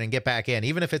quarter in and get back in,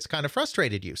 even if it's kind of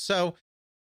frustrated you. So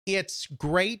it's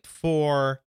great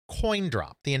for coin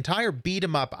drop. The entire beat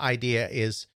 'em up idea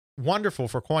is wonderful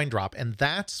for coin drop. And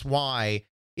that's why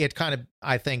it kind of,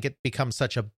 I think, it becomes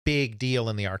such a big deal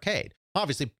in the arcade.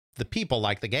 Obviously, the people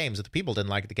like the games. If the people didn't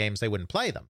like the games, they wouldn't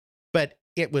play them. But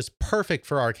it was perfect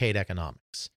for arcade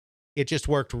economics. It just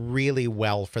worked really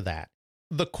well for that.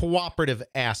 The cooperative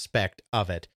aspect of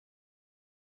it.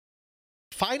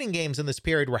 Fighting games in this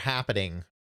period were happening.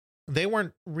 They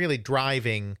weren't really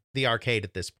driving the arcade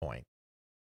at this point.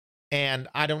 And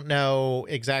I don't know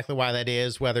exactly why that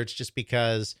is, whether it's just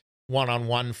because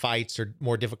one-on-one fights are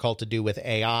more difficult to do with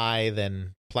AI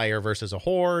than player versus a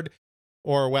horde,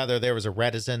 or whether there was a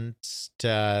reticence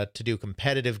to do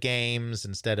competitive games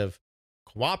instead of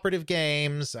cooperative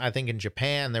games. I think in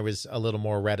Japan, there was a little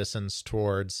more reticence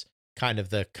towards kind of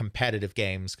the competitive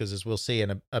games, because as we'll see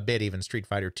in a bit, even Street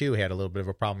Fighter 2 had a little bit of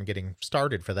a problem getting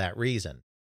started for that reason.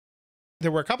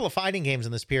 There were a couple of fighting games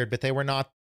in this period, but they were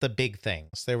not the big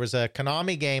things. There was a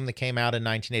Konami game that came out in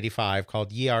 1985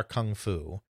 called Yi Ar Kung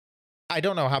Fu. I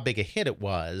don't know how big a hit it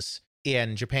was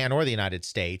in Japan or the United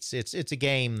States. It's a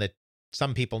game that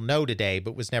some people know today,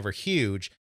 but was never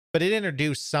huge. But it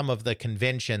introduced some of the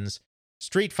conventions.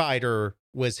 Street Fighter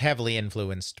was heavily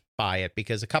influenced by it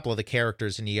because a couple of the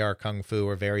characters in Yi Ar Kung Fu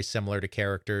are very similar to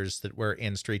characters that were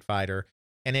in Street Fighter.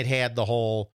 And it had the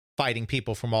whole fighting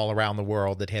people from all around the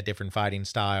world that had different fighting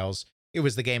styles. It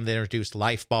was the game that introduced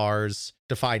life bars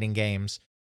to fighting games.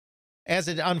 As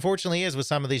it unfortunately is with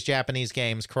some of these Japanese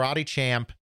games, Karate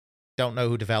Champ, don't know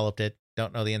who developed it,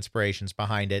 don't know the inspirations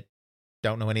behind it,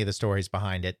 don't know any of the stories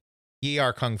behind it. Yi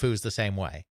Ar Kung Fu is the same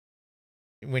way.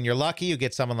 When you're lucky, you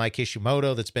get someone like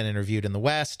Kishimoto that's been interviewed in the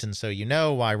West, and so you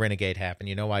know why Renegade happened,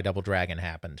 you know why Double Dragon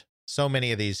happened. So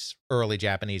many of these early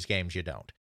Japanese games you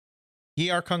don't.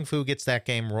 Yi Kung Fu gets that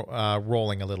game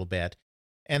rolling a little bit.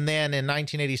 And then in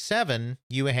 1987,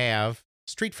 you have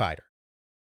Street Fighter.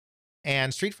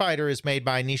 And Street Fighter is made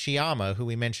by Nishiyama, who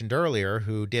we mentioned earlier,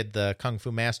 who did the Kung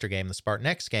Fu Master game, the Spartan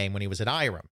X game, when he was at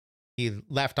Irem. He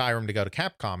left Irem to go to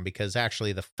Capcom because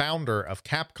actually the founder of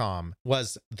Capcom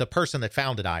was the person that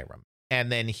founded Irem.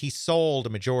 And then he sold a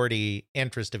majority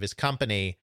interest of his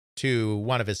company to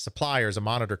one of his suppliers, a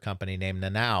monitor company named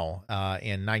Nanao,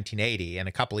 in 1980. And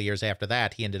a couple of years after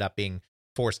that, he ended up being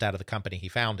forced out of the company he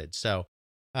founded. So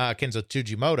Kenzo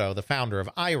Tsujimoto, the founder of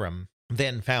Irem,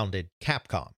 then founded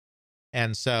Capcom.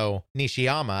 And so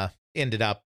Nishiyama ended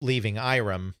up leaving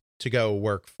Irem to go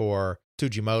work for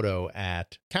Tsujimoto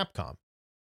at Capcom.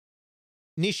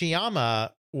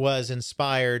 Nishiyama was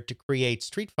inspired to create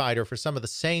Street Fighter for some of the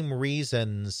same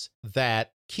reasons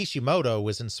that Kishimoto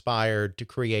was inspired to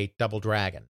create Double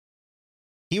Dragon.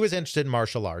 He was interested in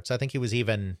martial arts. I think he was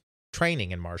even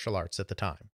training in martial arts at the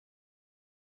time.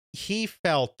 He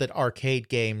felt that arcade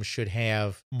games should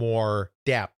have more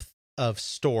depth of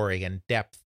story and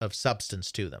depth of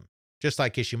substance to them, just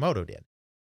like Kishimoto did.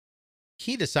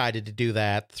 He decided to do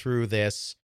that through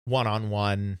this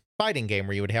one-on-one fighting game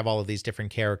where you would have all of these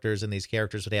different characters, and these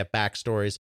characters would have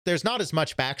backstories. There's not as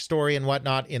much backstory and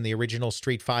whatnot in the original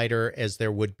Street Fighter as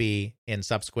there would be in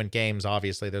subsequent games.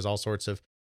 Obviously, there's all sorts of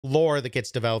lore that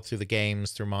gets developed through the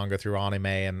games, through manga, through anime,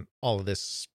 and all of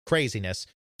this craziness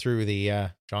through the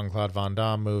Jean-Claude Van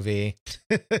Damme movie.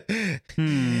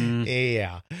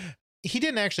 Yeah. He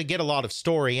didn't actually get a lot of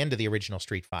story into the original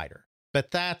Street Fighter, but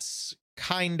that's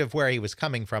kind of where he was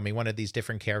coming from. He wanted these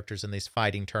different characters in this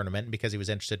fighting tournament, and because he was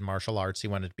interested in martial arts, he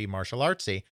wanted to be martial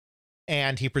artsy.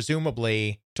 And he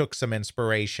presumably took some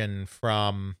inspiration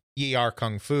from Yi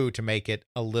Kung Fu to make it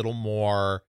a little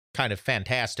more kind of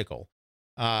fantastical.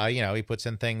 He puts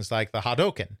in things like the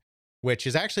Hadouken, which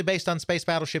is actually based on Space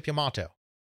Battleship Yamato.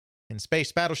 In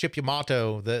Space Battleship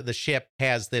Yamato, the ship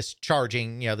has this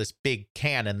charging, this big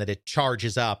cannon that it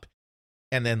charges up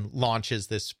and then launches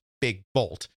this big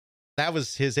bolt. That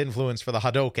was his influence for the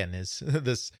Hadouken, is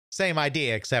this same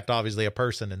idea, except obviously a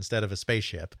person instead of a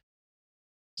spaceship.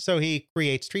 So he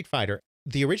creates Street Fighter.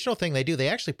 The original thing they do, they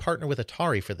actually partner with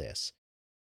Atari for this,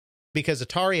 because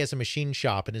Atari has a machine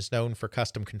shop and is known for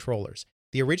custom controllers.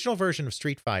 The original version of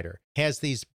Street Fighter has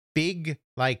these big,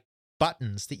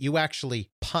 buttons that you actually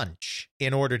punch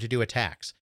in order to do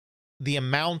attacks. The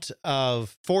amount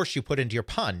of force you put into your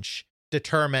punch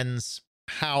determines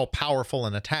how powerful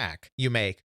an attack you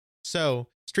make. So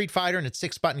Street Fighter and its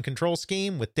 6-button control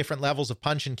scheme with different levels of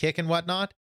punch and kick and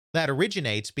whatnot, that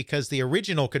originates because the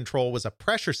original control was a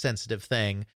pressure-sensitive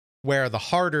thing where the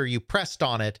harder you pressed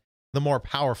on it, the more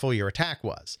powerful your attack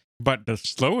was. But the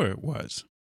slower it was.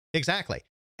 Exactly.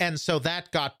 And so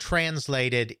that got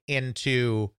translated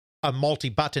into a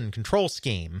multi-button control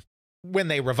scheme when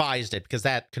they revised it, because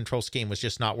that control scheme was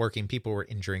just not working. People were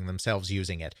injuring themselves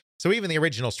using it. So even the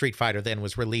original Street Fighter then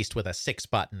was released with a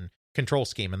 6-button control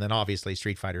scheme, and then obviously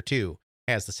Street Fighter 2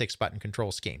 has the 6-button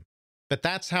control scheme. But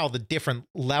that's how the different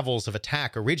levels of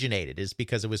attack originated, is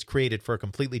because it was created for a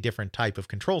completely different type of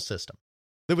control system.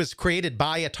 It was created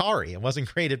by Atari. It wasn't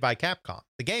created by Capcom.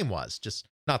 The game was, just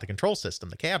not the control system,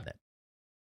 the cabinet.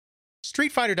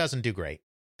 Street Fighter doesn't do great.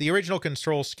 The original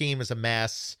control scheme is a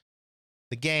mess.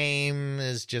 The game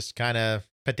is just kind of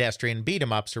pedestrian.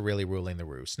 Beat-em-ups are really ruling the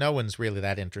roost. No one's really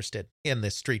that interested in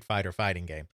this Street Fighter fighting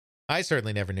game. I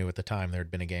certainly never knew at the time there had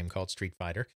been a game called Street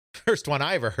Fighter. First one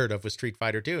I ever heard of was Street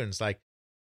Fighter 2, and it's like,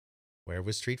 where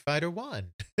was Street Fighter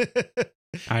 1?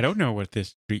 I don't know what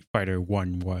this Street Fighter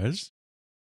 1 was.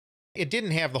 It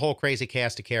didn't have the whole crazy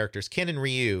cast of characters. Ken and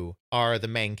Ryu are the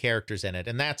main characters in it,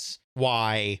 and that's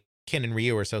why Ken and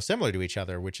Ryu are so similar to each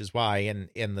other, which is why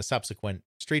in the subsequent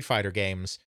Street Fighter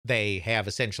games, they have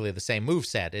essentially the same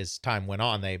moveset. As time went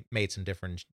on, they made some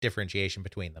different differentiation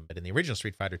between them. But in the original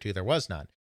Street Fighter 2, there was none.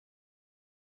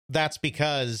 That's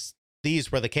because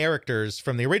these were the characters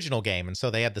from the original game, and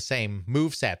so they had the same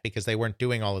moveset because they weren't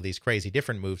doing all of these crazy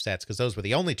different movesets, because those were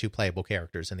the only 2 playable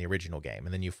characters in the original game,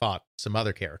 and then you fought some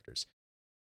other characters.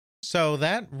 So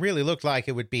that really looked like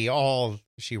it would be all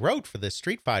she wrote for this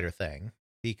Street Fighter thing,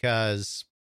 because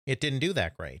it didn't do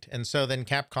that great. And so then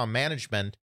Capcom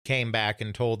management came back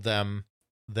and told them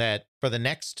that for the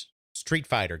next Street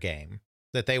Fighter game,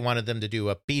 that they wanted them to do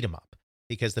a beat-em-up,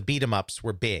 because the beat-em-ups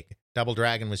were big. Double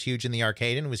Dragon was huge in the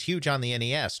arcade and was huge on the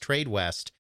NES.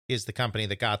 Tradewest is the company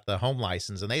that got the home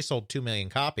license, and they sold 2 million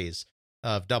copies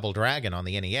of Double Dragon on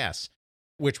the NES,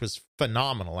 which was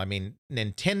phenomenal. I mean,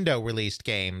 Nintendo released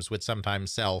games would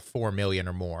sometimes sell 4 million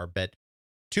or more, but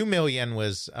 2 million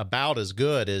was about as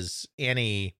good as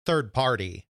any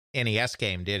third-party NES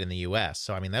game did in the US.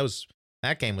 So, I mean,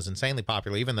 that game was insanely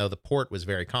popular, even though the port was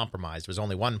very compromised. It was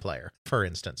only one player, for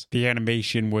instance. The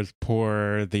animation was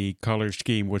poor. The color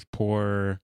scheme was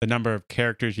poor. The number of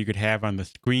characters you could have on the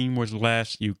screen was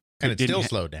less. And it still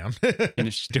slowed down. And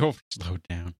it still slowed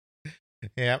down.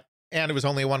 Yeah. And it was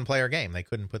only a one-player game. They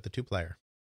couldn't put the two-player.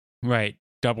 Right.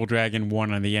 Double Dragon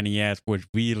 1 on the NES was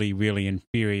really, really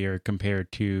inferior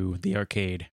compared to the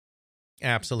arcade.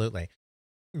 Absolutely.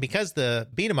 Because the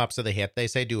beat-em-ups are the hit, they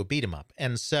say do a beat-em-up.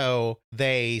 And so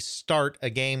they start a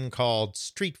game called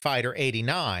Street Fighter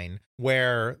 89,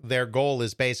 where their goal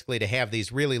is basically to have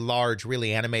these really large,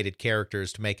 really animated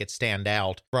characters to make it stand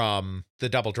out from the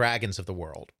Double Dragons of the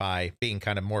world by being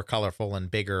kind of more colorful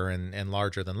and bigger and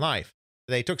larger than life.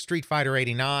 They took Street Fighter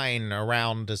 89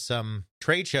 around to some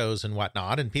trade shows and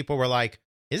whatnot, and people were like,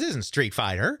 this isn't Street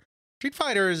Fighter. Street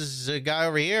Fighter is a guy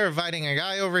over here fighting a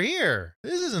guy over here.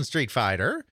 This isn't Street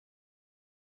Fighter.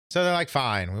 So they're like,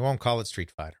 fine, we won't call it Street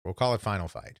Fighter. We'll call it Final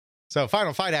Fight. So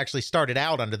Final Fight actually started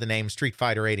out under the name Street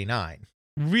Fighter 89.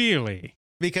 Really?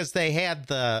 Because they had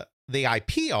the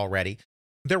IP already.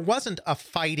 There wasn't a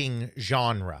fighting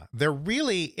genre. There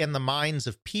really, in the minds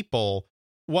of people,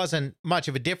 wasn't much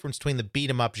of a difference between the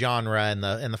beat-em-up genre and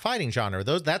the fighting genre.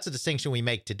 That's a distinction we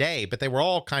make today, but they were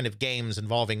all kind of games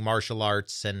involving martial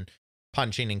arts and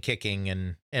punching and kicking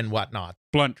and whatnot.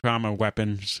 Blunt trauma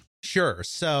weapons. Sure.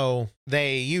 So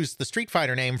they used the Street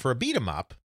Fighter name for a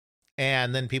beat-em-up,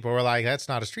 and then people were like, that's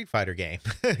not a Street Fighter game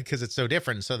because it's so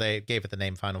different, so they gave it the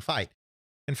name Final Fight.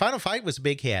 And Final Fight was a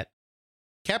big hit.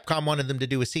 Capcom wanted them to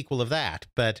do a sequel of that,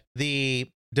 but the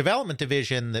development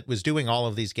division that was doing all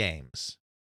of these games,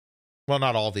 well,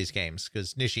 not all of these games,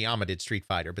 because Nishiyama did Street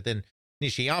Fighter, but then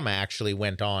Nishiyama actually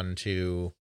went on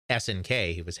to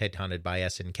SNK. He was headhunted by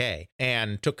SNK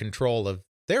and took control of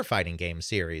their fighting game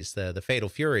series, the Fatal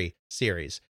Fury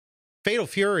series. Fatal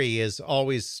Fury is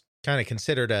always kind of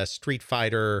considered a Street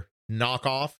Fighter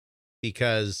knockoff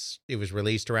because it was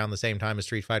released around the same time as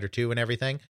Street Fighter 2 and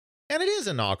everything. And it is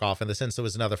a knockoff in the sense it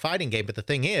was another fighting game, but the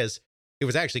thing is, it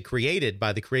was actually created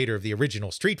by the creator of the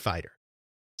original Street Fighter.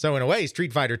 So in a way,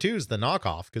 Street Fighter 2 is the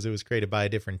knockoff because it was created by a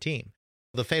different team.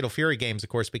 The Fatal Fury games, of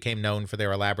course, became known for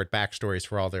their elaborate backstories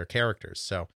for all their characters.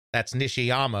 So that's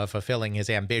Nishiyama fulfilling his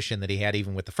ambition that he had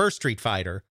even with the first Street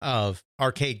Fighter of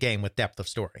arcade game with depth of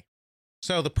story.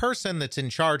 So the person that's in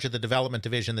charge of the development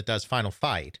division that does Final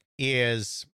Fight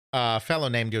is a fellow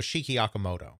named Yoshiki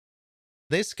Okamoto.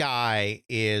 This guy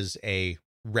is a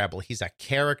rebel. He's a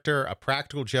character, a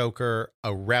practical joker,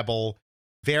 a rebel,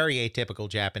 very atypical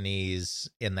Japanese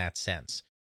in that sense.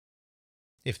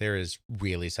 If there is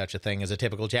really such a thing as a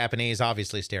typical Japanese,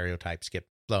 obviously stereotypes get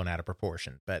blown out of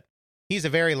proportion, but he's a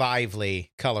very lively,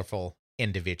 colorful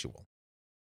individual.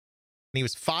 And he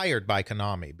was fired by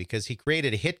Konami because he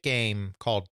created a hit game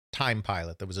called Time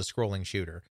Pilot that was a scrolling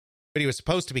shooter. But he was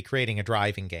supposed to be creating a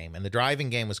driving game, and the driving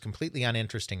game was completely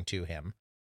uninteresting to him.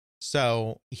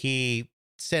 So he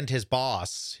sent his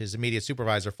boss, his immediate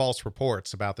supervisor, false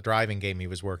reports about the driving game he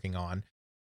was working on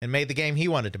and made the game he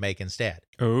wanted to make instead.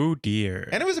 Oh, dear.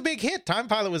 And it was a big hit. Time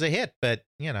Pilot was a hit, but,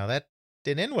 that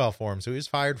didn't end well for him, so he was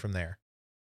fired from there.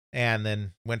 And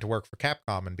then went to work for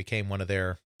Capcom and became one of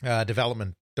their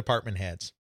development department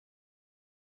heads.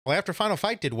 Well, after Final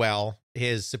Fight did well,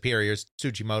 his superiors,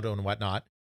 Tsujimoto and whatnot,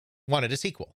 wanted a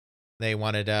sequel. They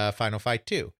wanted Final Fight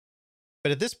 2.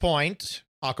 But at this point,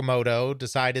 Okamoto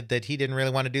decided that he didn't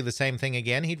really want to do the same thing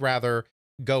again. He'd rather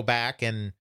go back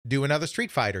and do another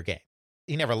Street Fighter game.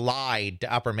 He never lied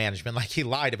to upper management like he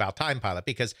lied about Time Pilot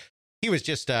because he was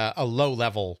just a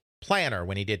low-level planner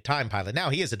when he did Time Pilot. Now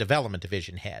he is a development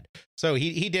division head. So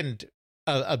he didn't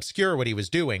obscure what he was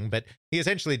doing, but he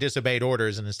essentially disobeyed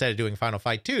orders and instead of doing Final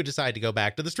Fight 2, decided to go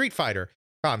back to the Street Fighter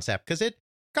concept because it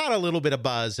got a little bit of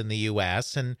buzz in the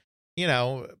US and,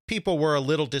 people were a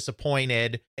little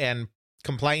disappointed and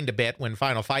complained a bit when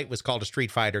Final Fight was called a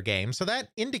Street Fighter game. So that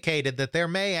indicated that there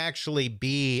may actually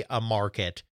be a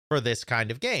market for this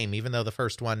kind of game, even though the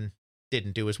first one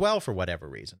didn't do as well for whatever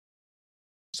reason.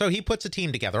 So he puts a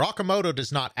team together. Okamoto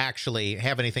does not actually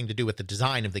have anything to do with the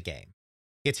design of the game.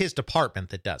 It's his department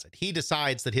that does it. He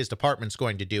decides that his department's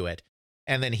going to do it,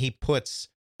 and then he puts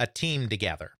a team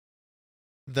together.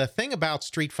 The thing about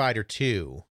Street Fighter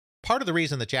 2, part of the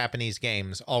reason that Japanese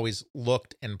games always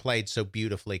looked and played so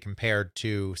beautifully compared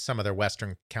to some of their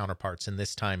Western counterparts in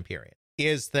this time period,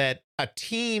 is that a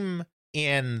team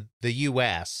in the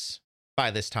US by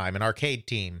this time, an arcade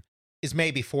team, is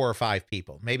maybe 4 or 5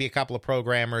 people, maybe a couple of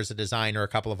programmers, a designer, a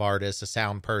couple of artists, a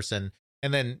sound person,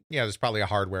 and then, there's probably a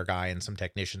hardware guy and some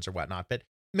technicians or whatnot. But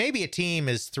maybe a team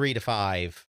is 3 to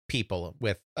 5 people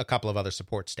with a couple of other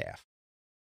support staff.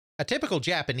 A typical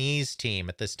Japanese team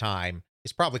at this time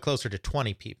is probably closer to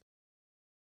 20 people.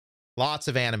 Lots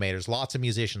of animators, lots of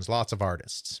musicians, lots of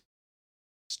artists.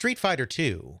 Street Fighter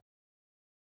II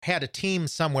had a team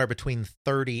somewhere between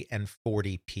 30 and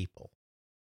 40 people.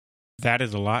 That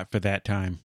is a lot for that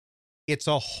time. It's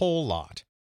a whole lot.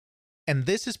 And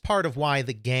this is part of why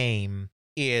the game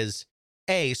is,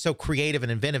 A, so creative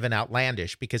and inventive and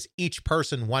outlandish, because each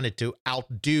person wanted to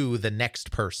outdo the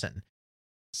next person.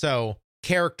 So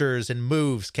characters and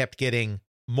moves kept getting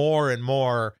more and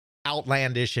more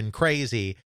outlandish and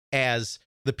crazy as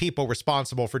the people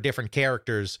responsible for different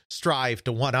characters strive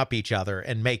to one-up each other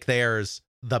and make theirs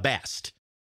the best.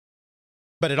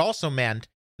 But it also meant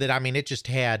that, it just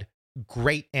had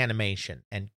great animation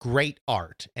and great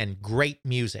art and great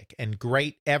music and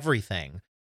great everything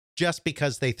just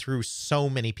because they threw so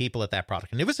many people at that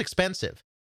product. And it was expensive.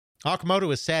 Okamoto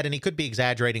has said, and he could be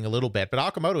exaggerating a little bit, but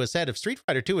Okamoto has said if Street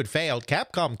Fighter II had failed,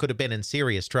 Capcom could have been in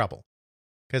serious trouble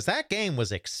because that game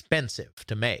was expensive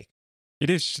to make. It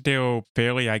is still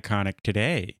fairly iconic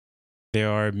today. There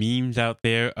are memes out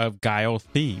there of Guile's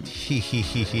theme.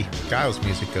 Guile's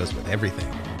music goes with everything.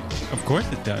 Of course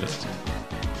it does.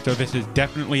 So this is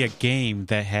definitely a game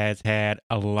that has had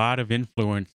a lot of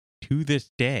influence to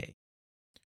this day.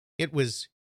 It was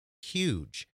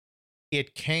huge.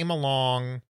 It came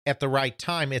along at the right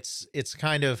time. It's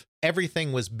kind of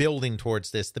everything was building towards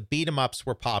this. The beat 'em ups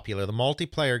were popular. The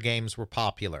multiplayer games were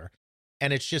popular.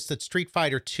 And it's just that Street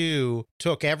Fighter II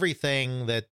took everything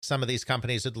that some of these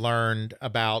companies had learned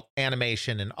about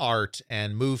animation and art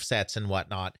and movesets and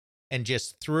whatnot, and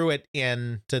just threw it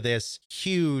into this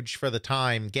huge, for the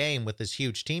time, game with this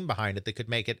huge team behind it that could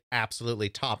make it absolutely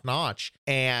top-notch.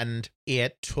 And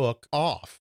it took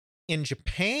off. In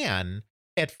Japan,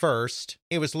 at first,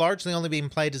 it was largely only being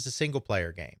played as a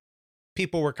single-player game.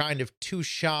 People were kind of too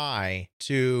shy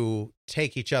to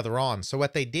take each other on. So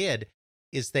what they did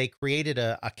is they created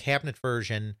a cabinet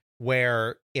version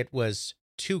where it was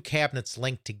 2 cabinets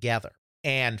linked together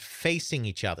and facing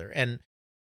each other. And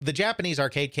the Japanese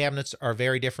arcade cabinets are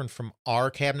very different from our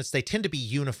cabinets. They tend to be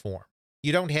uniform.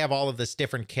 You don't have all of this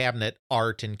different cabinet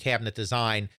art and cabinet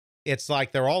design. It's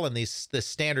like they're all in this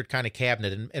standard kind of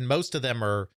cabinet, and most of them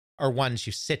are ones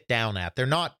you sit down at. They're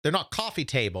not coffee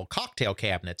table, cocktail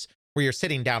cabinets where you're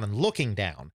sitting down and looking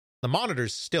down. The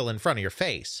monitor's still in front of your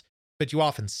face, but you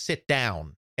often sit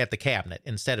down at the cabinet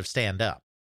instead of stand up.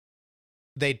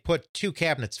 They'd put 2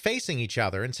 cabinets facing each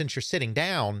other, and since you're sitting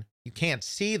down, you can't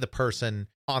see the person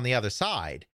on the other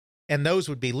side, and those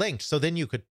would be linked, so then you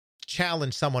could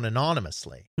challenge someone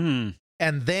anonymously.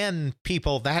 And then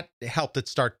that helped it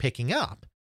start picking up.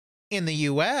 In the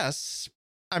US,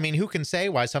 who can say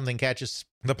why something catches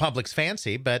the public's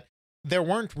fancy, but there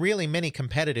weren't really many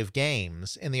competitive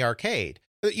games in the arcade.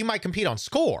 You might compete on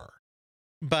score,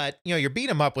 but, your beat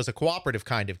 'em up was a cooperative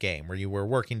kind of game where you were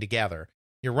working together.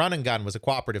 Your run and gun was a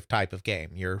cooperative type of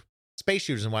game. Your space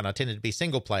shooters and whatnot tended to be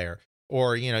single player,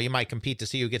 or, you might compete to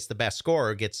see who gets the best score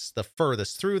or gets the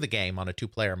furthest through the game on a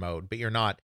 2-player mode, but you're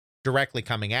not directly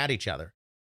coming at each other.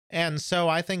 And so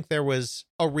I think there was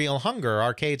a real hunger.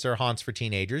 Arcades are haunts for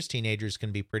teenagers. Teenagers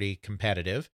can be pretty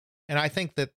competitive. And I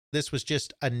think that this was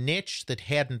just a niche that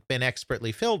hadn't been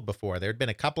expertly filled before. There had been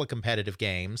a couple of competitive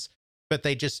games, but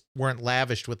they just weren't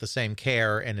lavished with the same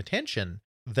care and attention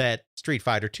that Street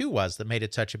Fighter II was, that made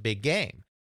it such a big game.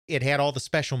 It had all the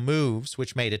special moves,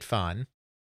 which made it fun.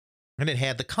 And it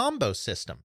had the combo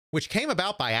system, which came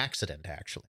about by accident,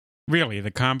 actually. Really,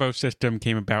 the combo system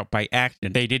came about by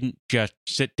accident. They didn't just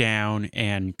sit down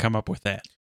and come up with that.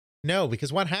 No,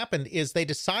 because what happened is they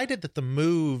decided that the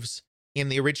moves in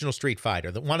the original Street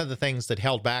Fighter, that one of the things that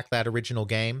held back that original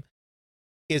game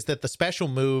is that the special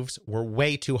moves were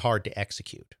way too hard to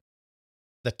execute.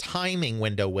 The timing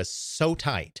window was so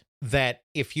tight that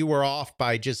if you were off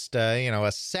by just,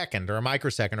 a second or a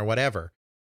microsecond or whatever,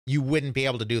 you wouldn't be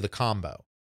able to do the combo.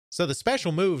 So the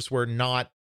special moves were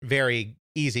not very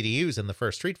easy to use in the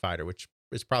first Street Fighter, which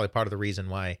is probably part of the reason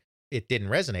why it didn't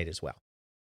resonate as well.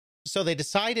 So they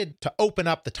decided to open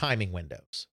up the timing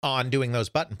windows on doing those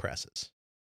button presses.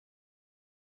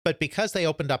 But because they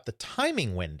opened up the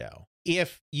timing window,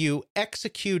 if you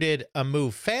executed a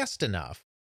move fast enough,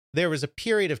 there was a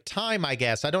period of time, I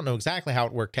guess, I don't know exactly how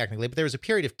it worked technically, but there was a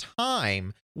period of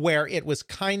time where it was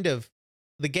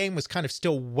the game was kind of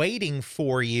still waiting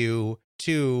for you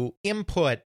to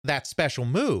input that special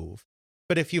move.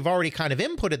 But if you've already kind of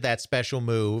inputted that special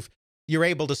move, you're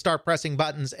able to start pressing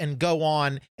buttons and go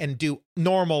on and do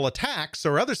normal attacks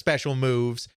or other special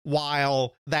moves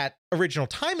while that original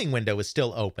timing window is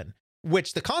still open.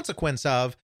 which the consequence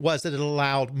of was that it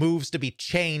allowed moves to be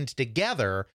chained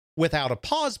together without a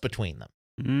pause between them.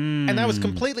 And that was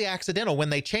completely accidental.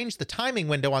 When they changed the timing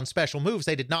window on special moves,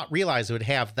 they did not realize it would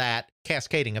have that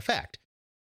cascading effect.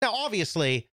 Now,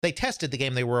 obviously, they tested the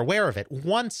game. They were aware of it.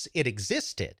 Once it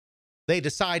existed, they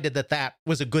decided that that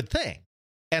was a good thing.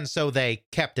 And so they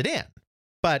kept it in.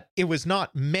 But it was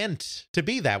not meant to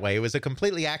be that way. It was a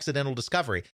completely accidental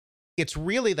discovery. It's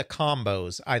really the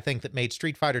combos, I think, that made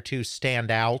Street Fighter II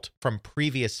stand out from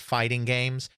previous fighting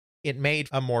games. It made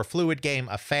a more fluid game,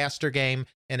 a faster game,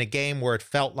 and a game where it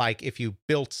felt like if you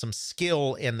built some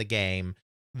skill in the game,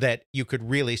 that you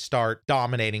could really start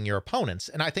dominating your opponents.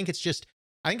 And I think it's just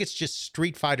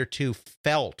Street Fighter II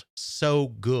felt so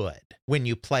good when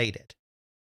you played it.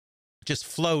 It just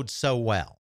flowed so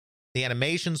well. The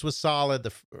animations was solid.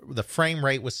 The frame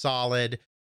rate was solid.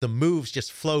 The moves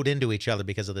just flowed into each other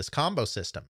because of this combo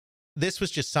system. This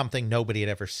was just something nobody had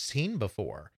ever seen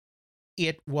before.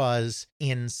 It was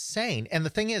insane. And the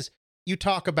thing is, you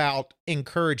talk about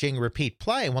encouraging repeat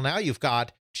play. Well, now you've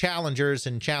got challengers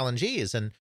and challengees.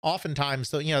 And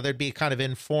oftentimes, there'd be a kind of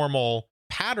informal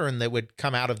pattern that would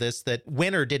come out of this, that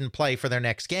winner didn't play for their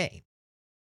next game.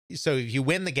 So if you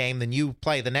win the game, then you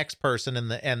play the next person,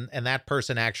 and that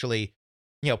person actually,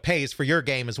 pays for your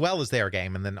game as well as their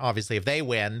game. And then obviously if they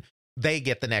win, they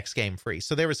get the next game free.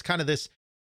 So there was kind of this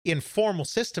informal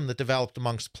system that developed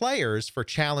amongst players for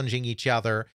challenging each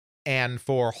other and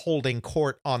for holding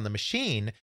court on the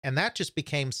machine. And that just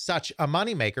became such a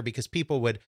moneymaker because people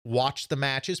would watch the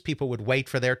matches. People would wait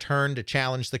for their turn to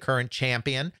challenge the current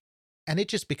champion. And it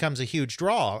just becomes a huge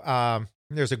draw.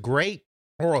 There's a great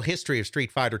oral history of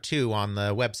Street Fighter II on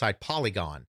the website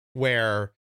Polygon,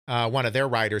 where one of their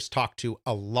writers talked to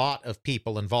a lot of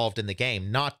people involved in the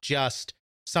game, not just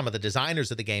some of the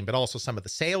designers of the game, but also some of the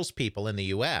salespeople in the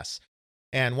US.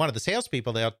 And one of the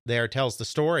salespeople there tells the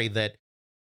story that,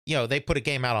 they put a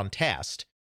game out on test.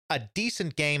 A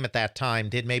decent game at that time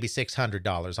did maybe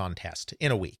 $600 on test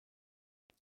in a week.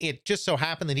 It just so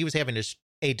happened that he was having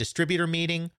a distributor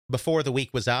meeting before the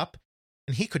week was up,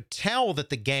 and he could tell that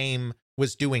the game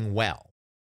was doing well.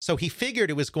 So he figured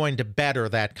it was going to better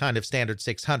that kind of standard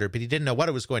 600, but he didn't know what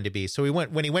it was going to be. So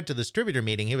when he went to the distributor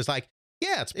meeting, he was like,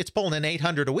 yeah, it's pulling in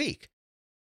 800 a week.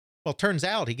 Well, turns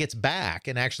out he gets back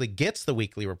and actually gets the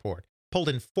weekly report, pulled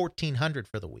in 1,400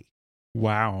 for the week.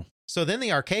 Wow. So then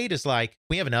the arcade is like,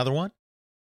 we have another one?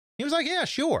 He was like, yeah,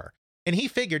 sure. And he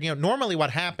figured, normally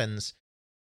what happens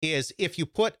is if you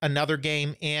put another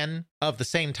game in of the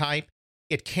same type,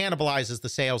 it cannibalizes the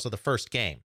sales of the first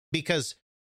game. Because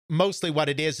mostly what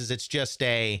it is it's just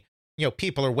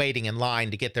people are waiting in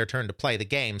line to get their turn to play the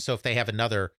game. So if they have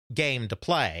another game to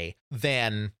play,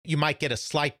 then you might get a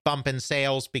slight bump in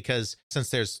sales because since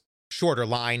there's shorter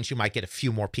lines, you might get a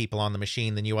few more people on the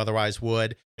machine than you otherwise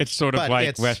would. It's sort of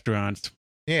like restaurants.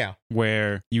 Yeah.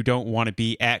 Where you don't want to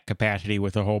be at capacity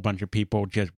with a whole bunch of people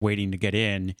just waiting to get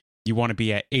in. You want to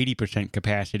be at 80%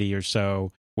 capacity or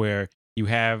so, where you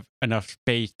have enough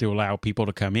space to allow people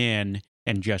to come in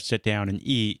and just sit down and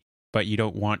eat, but you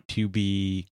don't want to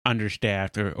be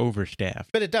understaffed or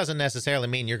overstaffed. But it doesn't necessarily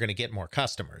mean you're going to get more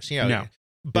customers. No.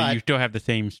 But you still have the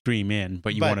same stream in,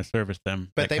 but you want to service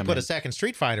them. But they put a second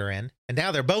Street Fighter in, and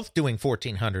now they're both doing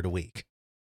 1,400 a week.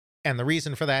 And the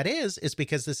reason for that is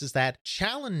because this is that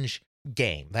challenge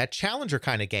game, that challenger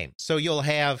kind of game. So you'll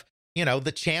have,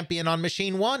 the champion on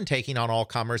Machine 1 taking on all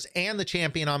comers and the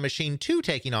champion on Machine 2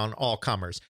 taking on all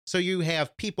comers. So you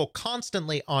have people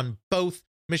constantly on both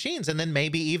machines. And then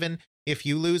maybe even if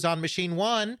you lose on Machine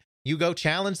 1, you go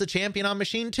challenge the champion on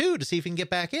Machine 2 to see if you can get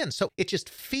back in. So it just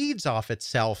feeds off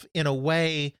itself in a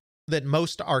way that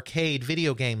most arcade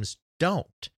video games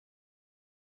don't.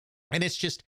 And it's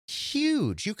just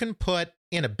huge. You can put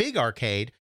in a big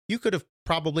arcade, you could have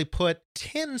probably put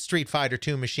 10 Street Fighter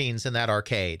II machines in that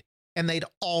arcade, and they'd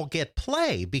all get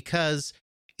play because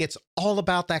it's all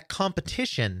about that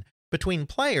competition between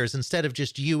players instead of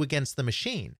just you against the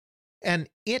machine. And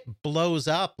it blows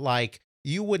up like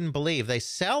you wouldn't believe. They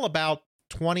sell about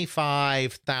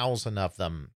 25,000 of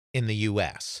them in the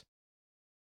US.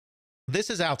 This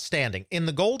is outstanding. In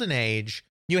the golden age,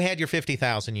 you had your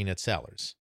 50,000 unit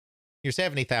sellers, your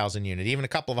 70,000 unit, even a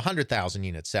couple of 100,000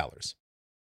 unit sellers.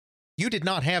 You did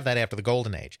not have that after the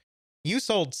golden age. You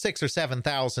sold 6,000 or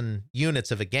 7,000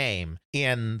 units of a game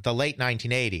in the late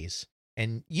 1980s,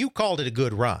 and you called it a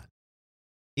good run.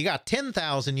 You got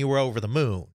 10,000, you were over the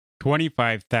moon.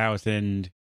 25,000,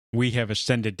 we have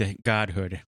ascended to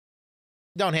godhood.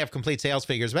 Don't have complete sales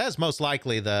figures, but that's most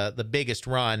likely the biggest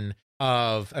run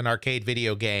of an arcade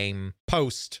video game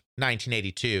post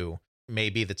 1982. may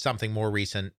be that something more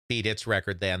recent beat its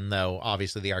record then, though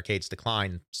obviously the arcades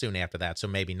declined soon after that, so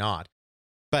maybe not.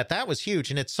 But that was huge,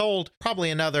 and it sold probably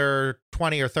another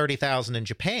 20 or 30,000 in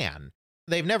Japan.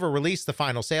 They've never released the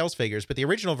final sales figures, but the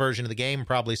original version of the game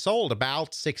probably sold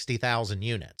about 60,000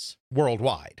 units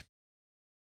worldwide.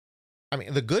 I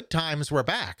mean, the good times were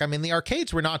back. I mean, the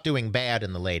arcades were not doing bad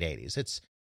in the late 80s.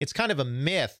 It's kind of a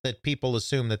myth that people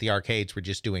assume that the arcades were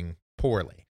just doing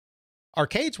poorly.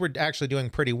 Arcades were actually doing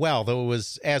pretty well, though it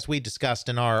was, as we discussed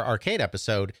in our arcade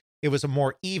episode, it was a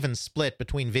more even split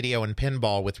between video and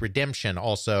pinball, with Redemption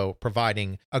also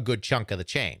providing a good chunk of the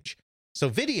change. So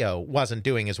video wasn't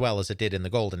doing as well as it did in the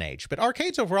golden age, but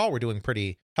arcades overall were doing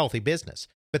pretty healthy business.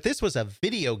 But this was a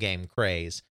video game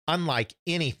craze unlike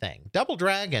anything. Double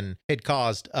Dragon had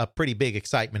caused a pretty big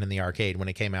excitement in the arcade when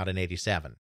it came out in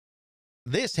 87.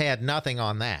 This had nothing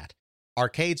on that.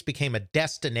 Arcades became a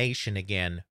destination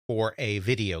again for a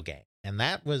video game, and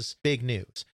that was big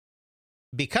news.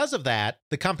 Because of that,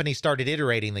 the company started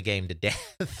iterating the game to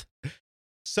death.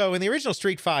 So in the original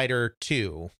Street Fighter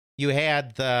II, you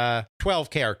had the 12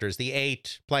 characters, the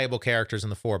 8 playable characters,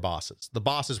 and the 4 bosses. The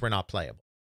bosses were not playable.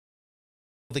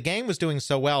 The game was doing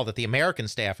so well that the American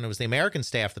staff, and it was the American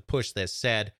staff that pushed this,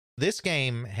 said, this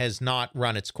game has not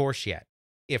run its course yet.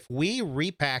 If we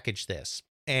repackage this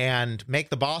and make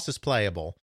the bosses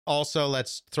playable, also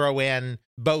let's throw in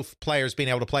both players being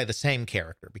able to play the same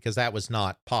character, because that was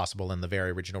not possible in the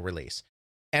very original release,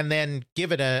 and then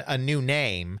give it a new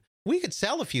name, we could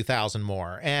sell a few thousand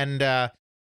more. And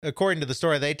according to the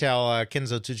story they tell,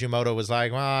 Kenzo Tsujimoto was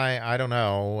like, well, I don't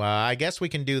know. I guess we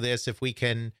can do this if we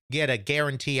can get a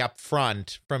guarantee up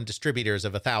front from distributors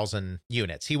of 1,000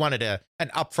 units. He wanted an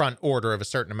upfront order of a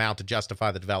certain amount to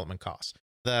justify the development costs.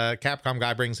 The Capcom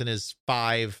guy brings in his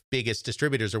 5 biggest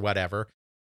distributors or whatever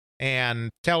and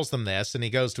tells them this, and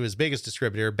he goes to his biggest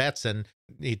distributor, Betson.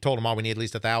 He told him, we need at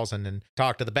least 1,000, and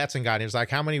talked to the Betson guy, and he was like,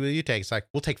 how many will you take? It's like,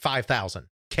 we'll take 5,000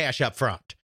 cash up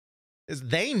front.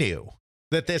 They knew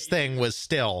that this thing was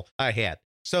still a hit.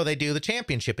 So they do the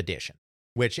Championship Edition,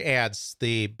 which adds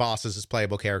the bosses as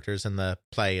playable characters and the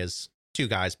play as 2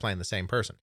 guys playing the same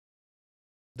person.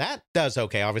 That does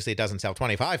okay. Obviously, it doesn't sell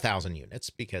 25,000 units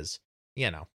because,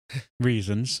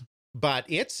 reasons. But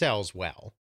it sells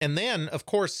well. And then, of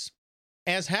course,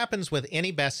 as happens with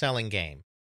any best-selling game,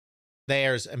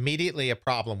 there's immediately a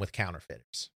problem with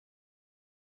counterfeiters.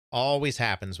 Always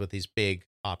happens with these big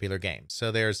popular games.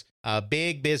 So there's a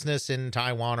big business in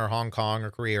Taiwan or Hong Kong or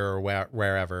Korea or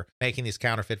wherever making these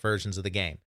counterfeit versions of the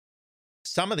game.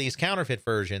 Some of these counterfeit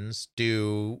versions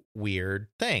do weird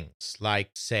things, like,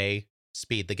 say,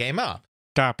 speed the game up.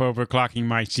 Stop overclocking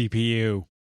my CPU.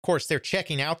 Of course, they're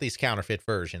checking out these counterfeit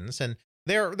versions, and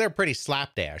they're pretty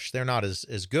slapdash. They're not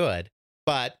as good.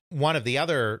 But one of the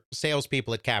other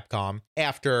salespeople at Capcom,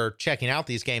 after checking out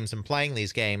these games and playing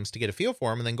these games to get a feel for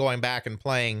them, and then going back and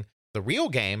playing the real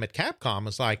game at Capcom,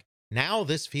 was like, now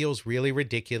this feels really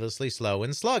ridiculously slow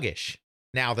and sluggish,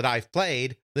 now that I've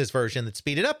played this version that's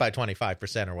speeded up by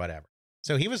 25% or whatever.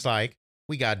 So he was like,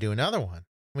 we got to do another one.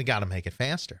 We got to make it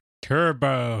faster.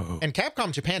 Turbo. And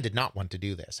Capcom Japan did not want to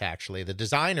do this, actually. The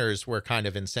designers were kind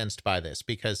of incensed by this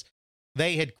because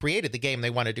they had created the game they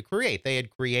wanted to create. They had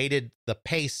created the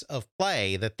pace of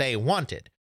play that they wanted.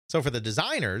 So for the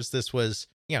designers, this was,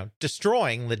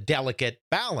 destroying the delicate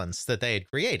balance that they had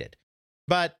created.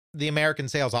 But the American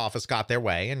sales office got their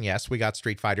way, and yes, we got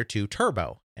Street Fighter II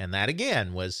Turbo. And that,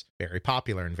 again, was very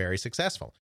popular and very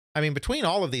successful. I mean, between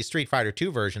all of these Street Fighter II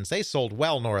versions, they sold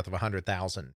well north of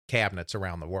 100,000 cabinets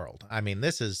around the world. I mean,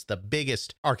 this is the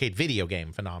biggest arcade video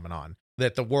game phenomenon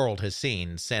that the world has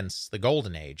seen since the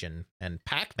Golden Age and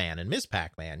Pac-Man and Ms.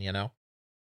 Pac-Man,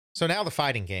 So now the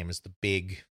fighting game is the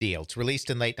big deal. It's released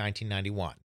in late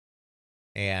 1991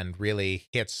 and really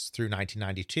hits through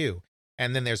 1992.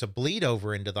 And then there's a bleed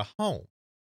over into the home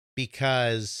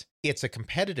because it's a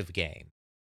competitive game.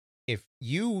 If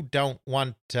you don't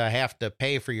want to have to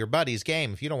pay for your buddy's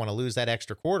game, if you don't want to lose that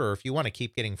extra quarter, if you want to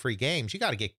keep getting free games, you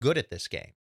got to get good at this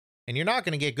game. And you're not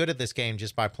going to get good at this game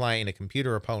just by playing a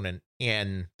computer opponent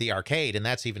in the arcade. And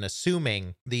that's even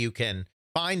assuming that you can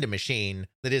find a machine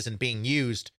that isn't being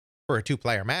used for a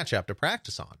 2-player matchup to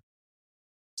practice on.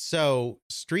 So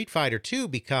Street Fighter II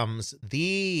becomes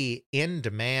the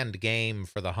in-demand game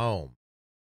for the home.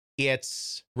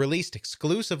 It's released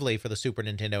exclusively for the Super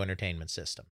Nintendo Entertainment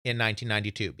System in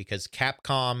 1992 because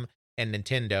Capcom and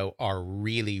Nintendo are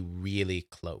really, really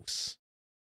close.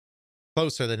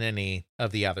 Closer than any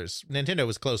of the others. Nintendo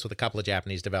was close with a couple of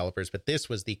Japanese developers, but this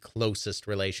was the closest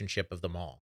relationship of them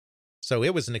all. So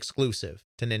it was an exclusive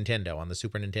to Nintendo on the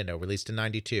Super Nintendo, released in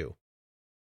 92.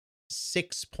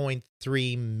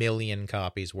 6.3 million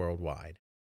copies worldwide.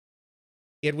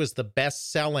 It was the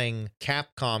best-selling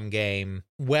Capcom game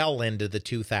well into the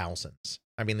 2000s.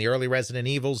 I mean, the early Resident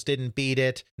Evils didn't beat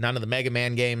it. None of the Mega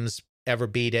Man games ever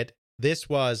beat it. This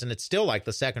was, and it's still like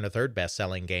the second or third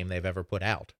best-selling game they've ever put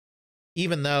out,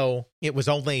 even though it was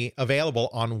only available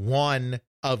on one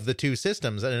of the two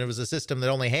systems, and it was a system that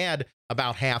only had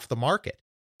about half the market.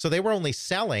 So they were only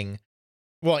selling,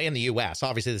 well, in the US,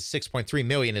 obviously the 6.3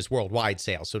 million is worldwide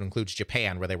sales, so it includes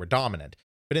Japan, where they were dominant.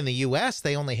 But in the US,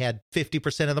 they only had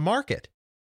 50% of the market.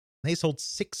 They sold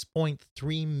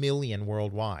 6.3 million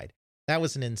worldwide. That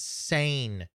was an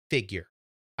insane figure.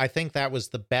 I think that was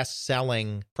the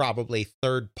best-selling, probably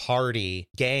third-party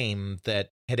game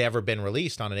that had ever been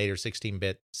released on an 8 or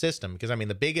 16-bit system. Because, I mean,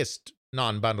 the biggest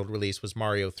non-bundled release was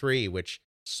Mario 3, which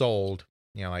sold,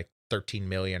 like 13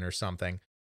 million or something.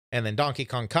 And then Donkey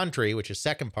Kong Country, which is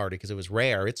second-party because it was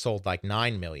rare, it sold like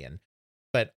 9 million.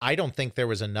 But I don't think there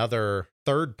was another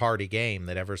third-party game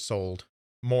that ever sold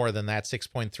more than that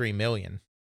 6.3 million.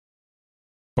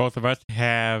 Both of us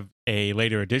have a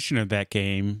later edition of that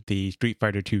game, the Street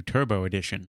Fighter II Turbo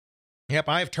Edition. Yep,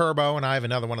 I have Turbo, and I have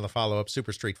another one of the follow-ups,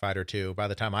 Super Street Fighter II. By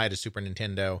the time I had a Super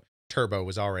Nintendo, Turbo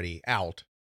was already out.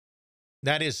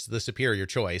 That is the superior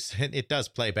choice. It does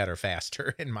play better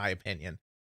faster, in my opinion.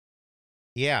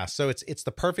 Yeah, so it's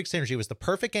the perfect synergy. It was the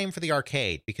perfect game for the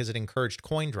arcade because it encouraged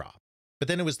coin drop. But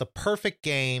then it was the perfect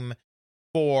game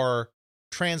for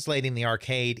translating the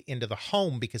arcade into the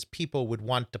home because people would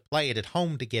want to play it at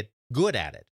home to get good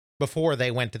at it before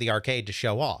they went to the arcade to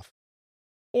show off.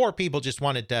 Or people just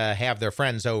wanted to have their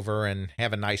friends over and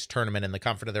have a nice tournament in the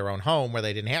comfort of their own home where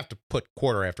they didn't have to put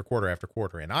quarter after quarter after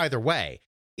quarter in. Either way,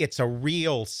 it's a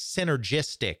real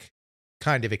synergistic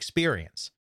kind of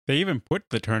experience. They even put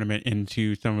the tournament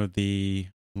into some of the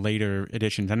later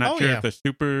editions. I'm not sure if the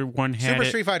Super one had Super it.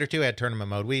 Street Fighter 2 had tournament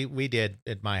mode. We did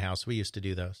at my house. We used to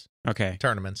do those. Okay.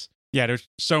 Tournaments. Yeah, there's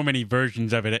so many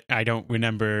versions of it. I don't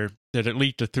remember. There's at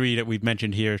least the three that we've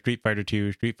mentioned here: Street Fighter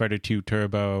 2, Street Fighter 2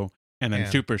 Turbo, and then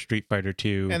Super Street Fighter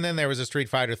 2. And then there was a Street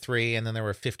Fighter 3, and then there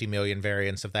were 50 million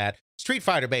variants of that. Street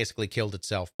Fighter basically killed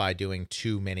itself by doing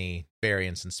too many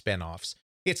variants and spin-offs.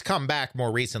 It's come back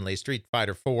more recently. Street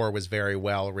Fighter 4 was very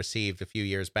well received a few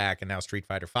years back, and now Street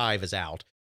Fighter 5 is out.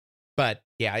 But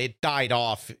yeah, it died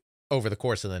off over the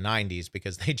course of the 90s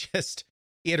because they just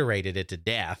iterated it to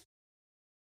death.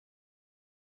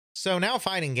 So now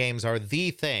fighting games are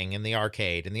the thing in the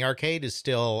arcade, and the arcade is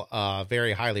still a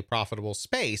very highly profitable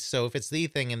space. So if it's the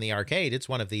thing in the arcade, it's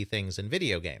one of the things in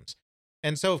video games.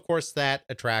 And so, of course, that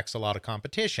attracts a lot of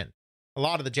competition. A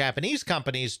lot of the Japanese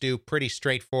companies do pretty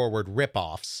straightforward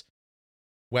rip-offs,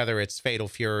 whether it's Fatal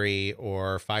Fury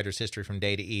or Fighter's History from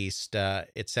Day to East,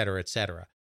 et cetera, et cetera.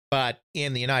 But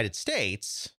in the United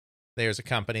States, there's a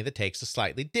company that takes a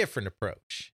slightly different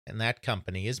approach, and that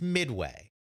company is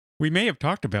Midway. We may have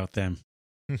talked about them.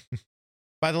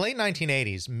 By the late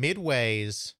 1980s,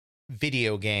 Midway's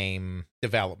video game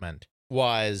development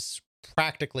was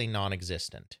practically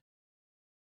non-existent.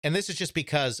 And this is just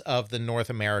because of the North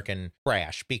American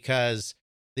crash, because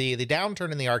the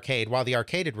downturn in the arcade, while the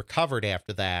arcade had recovered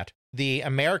after that, the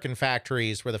American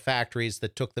factories were the factories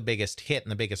that took the biggest hit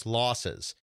and the biggest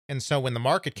losses. And so when the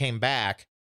market came back,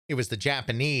 it was the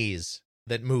Japanese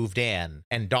that moved in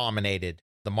and dominated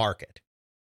the market.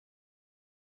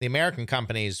 The American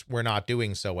companies were not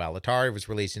doing so well. Atari was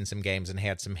releasing some games and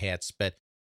had some hits, but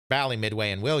Bally,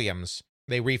 Midway, and Williams,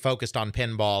 they refocused on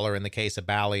pinball, or in the case of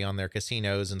Bally, on their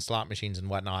casinos and slot machines and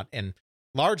whatnot, and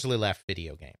largely left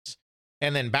video games.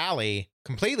 And then Bally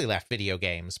completely left video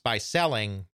games by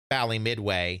selling Bally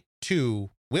Midway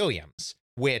to Williams,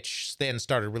 which then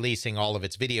started releasing all of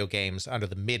its video games under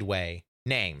the Midway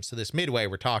name. So this Midway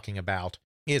we're talking about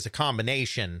is a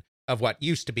combination of what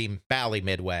used to be Bally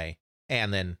Midway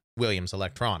and then Williams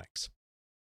Electronics.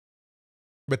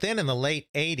 But then in the late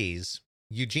 80s,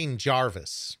 Eugene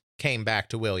Jarvis came back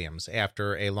to Williams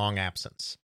after a long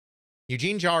absence.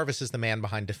 Eugene Jarvis is the man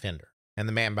behind Defender and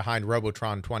the man behind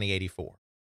Robotron 2084.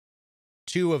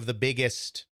 Two of the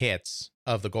biggest hits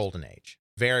of the Golden Age.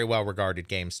 Very well-regarded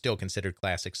games, still considered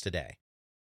classics today.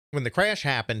 When the crash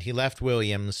happened, he left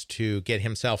Williams to get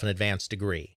himself an advanced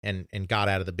degree and got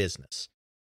out of the business.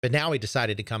 But now he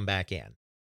decided to come back in.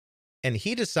 And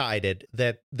he decided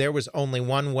that there was only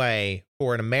one way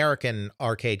for an American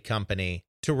arcade company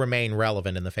to remain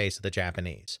relevant in the face of the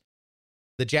Japanese.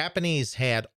 The Japanese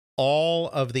had all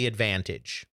of the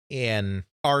advantage in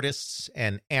artists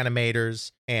and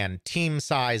animators and team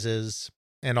sizes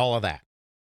and all of that.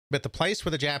 But the place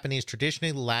where the Japanese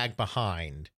traditionally lag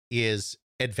behind is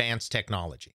advanced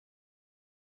technology.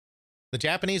 The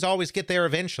Japanese always get there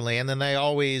eventually, and then they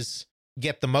always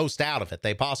get the most out of it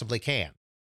they possibly can.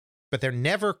 But they're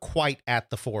never quite at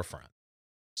the forefront.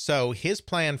 So his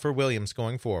plan for Williams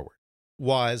going forward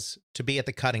was to be at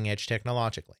the cutting edge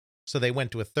technologically. So they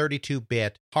went to a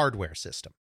 32-bit hardware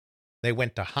system. They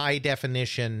went to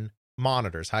high-definition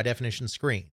monitors, high-definition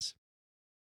screens.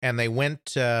 And they went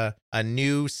to a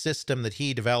new system that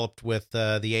he developed with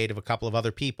the aid of a couple of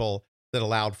other people that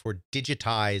allowed for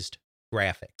digitized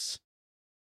graphics.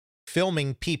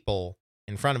 Filming people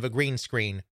in front of a green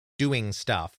screen doing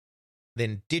stuff,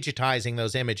 then digitizing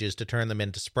those images to turn them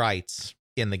into sprites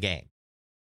in the game.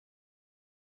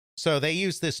 So they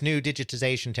used this new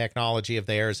digitization technology of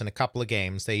theirs in a couple of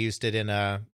games. They used it in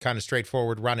a kind of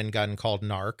straightforward run and gun called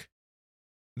Narc.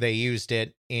 They used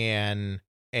it in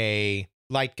a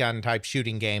light gun type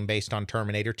shooting game based on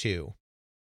Terminator 2.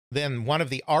 Then one of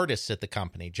the artists at the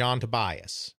company, John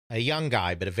Tobias, a young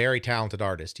guy but a very talented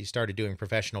artist, he started doing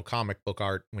professional comic book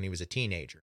art when he was a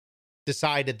teenager,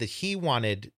 decided that he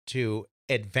wanted to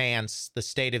advance the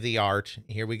state of the art.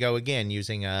 Here we go again,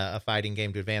 using a fighting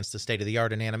game to advance the state of the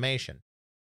art in animation.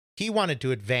 He wanted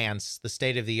to advance the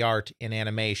state of the art in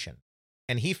animation,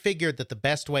 and he figured that the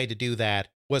best way to do that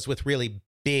was with really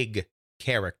big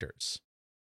characters.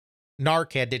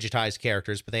 Narc had digitized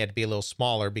characters, but they had to be a little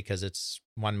smaller because it's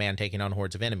one man taking on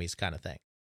hordes of enemies kind of thing.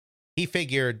 He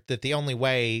figured that the only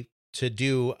way to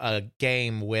do a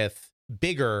game with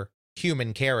bigger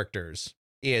human characters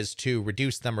is to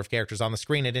reduce the number of characters on the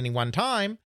screen at any one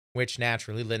time, which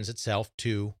naturally lends itself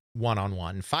to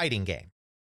one-on-one fighting game.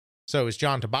 So it was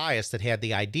John Tobias that had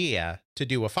the idea to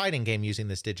do a fighting game using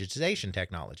this digitization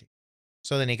technology.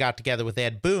 So then he got together with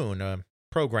Ed Boon, a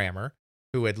programmer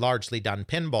who had largely done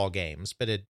pinball games, but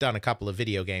had done a couple of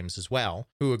video games as well,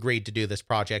 who agreed to do this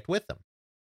project with them.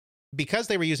 Because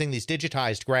they were using these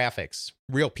digitized graphics,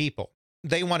 real people,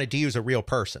 they wanted to use a real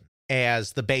person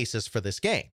as the basis for this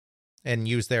game and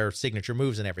use their signature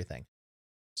moves and everything.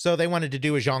 So they wanted to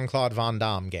do a Jean-Claude Van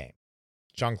Damme game.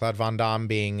 Jean-Claude Van Damme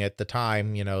being at the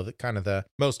time, the kind of the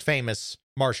most famous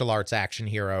martial arts action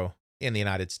hero in the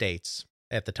United States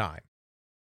at the time.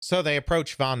 So they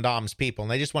approach Van Damme's people, and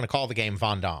they just want to call the game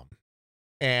Van Damme.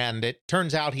 And it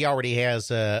turns out he already has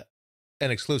an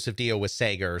exclusive deal with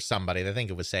Sega or somebody. I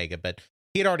think it was Sega, but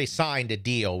he had already signed a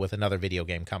deal with another video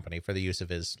game company for the use of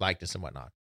his likeness and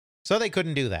whatnot. So they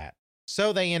couldn't do that.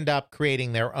 So they end up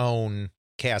creating their own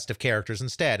cast of characters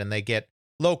instead, and they get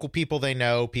local people they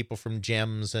know, people from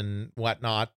gyms and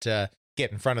whatnot,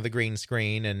 get in front of the green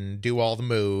screen and do all the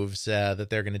moves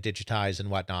that they're going to digitize and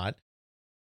whatnot.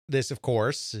 This, of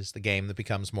course, is the game that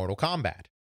becomes Mortal Kombat.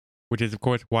 Which is, of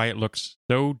course, why it looks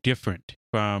so different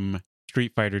from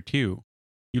Street Fighter 2.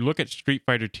 You look at Street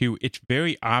Fighter 2, it's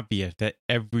very obvious that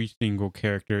every single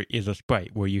character is a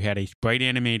sprite, where you had a sprite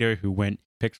animator who went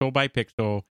pixel by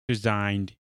pixel,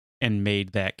 designed, and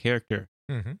made that character.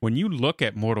 Mm-hmm. When you look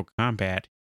at Mortal Kombat,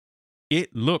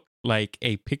 it looked like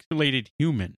a pixelated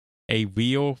human, a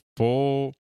real,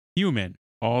 full human.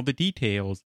 All the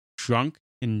details shrunk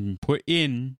and put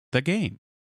in the game.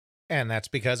 And that's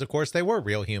because, of course, they were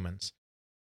real humans.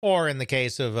 Or in the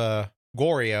case of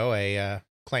Goryo, a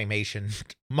claymation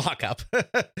mock-up,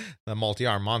 the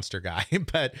multi-arm monster guy.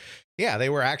 But yeah, they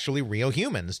were actually real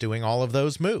humans doing all of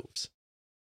those moves.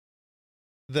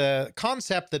 The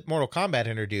concept that Mortal Kombat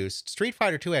introduced, Street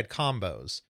Fighter 2 had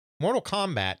combos. Mortal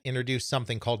Kombat introduced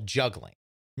something called juggling.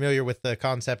 Familiar with the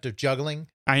concept of juggling?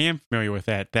 I am familiar with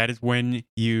that. That is when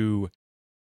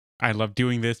I love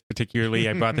doing this, particularly,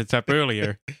 I brought this up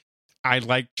earlier. I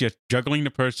like just juggling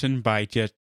the person by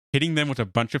just hitting them with a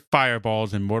bunch of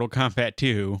fireballs in Mortal Kombat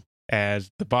 2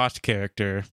 as the boss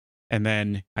character, and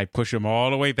then I push them all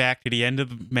the way back to the end of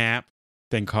the map,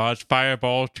 then cause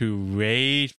fireballs to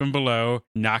raise from below,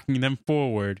 knocking them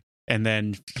forward, and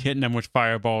then hitting them with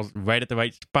fireballs right at the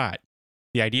right spot.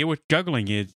 The idea with juggling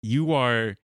is you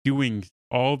are doing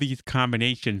all these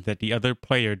combinations that the other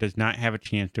player does not have a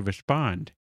chance to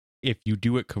respond. If you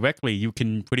do it correctly, you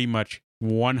can pretty much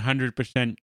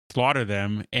 100% slaughter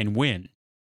them and win.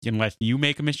 Unless you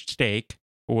make a mistake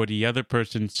or the other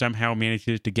person somehow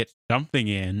manages to get something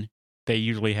in, they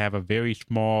usually have a very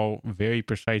small, very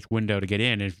precise window to get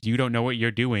in. If you don't know what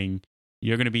you're doing,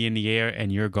 you're going to be in the air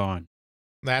and you're gone.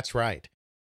 That's right.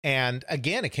 And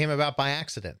again, it came about by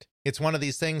accident. It's one of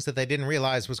these things that they didn't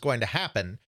realize was going to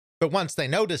happen, but once they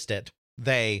noticed it,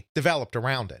 they developed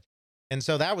around it. And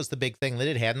so that was the big thing that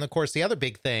it had. And of course, the other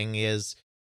big thing is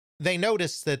they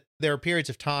noticed that there are periods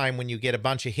of time when you get a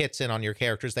bunch of hits in on your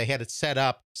characters. They had it set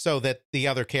up so that the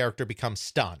other character becomes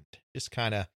stunned, just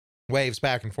kind of waves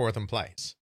back and forth in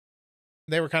place.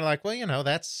 They were kind of like, well,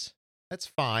 that's That's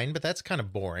fine, but that's kind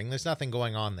of boring. There's nothing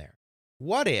going on there.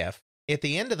 What if, at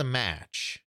the end of the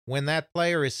match, when that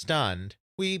player is stunned,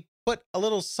 we put a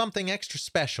little something extra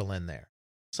special in there?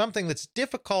 Something that's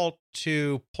difficult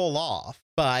to pull off,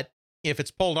 but if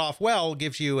it's pulled off well,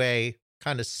 gives you a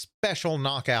kind of special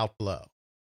knockout blow.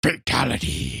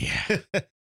 Fatality.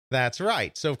 That's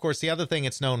right. So, of course, the other thing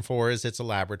it's known for is its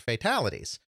elaborate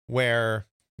fatalities, where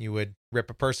you would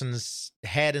rip a person's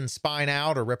head and spine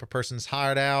out, or rip a person's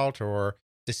heart out, or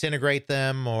disintegrate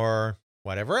them, or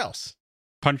whatever else.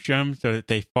 Punch them so that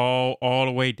they fall all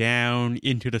the way down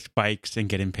into the spikes and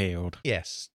get impaled.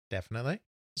 Yes, definitely.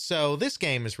 So this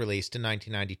game is released in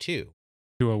 1992.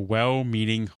 To a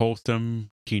well-meaning,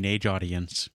 wholesome teenage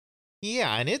audience.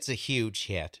 Yeah, and it's a huge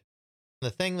hit.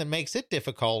 The thing that makes it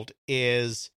difficult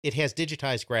is it has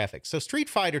digitized graphics. So Street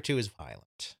Fighter II is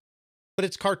violent, but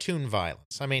it's cartoon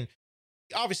violence. I mean,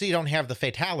 obviously you don't have the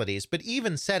fatalities, but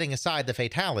even setting aside the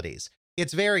fatalities,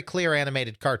 it's very clear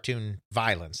animated cartoon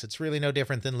violence. It's really no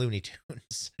different than Looney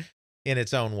Tunes in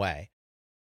its own way.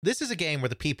 This is a game where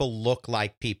the people look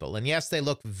like people. And yes, they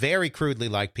look very crudely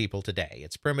like people today.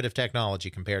 It's primitive technology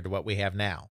compared to what we have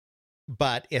now.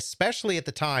 But especially at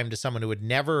the time, to someone who had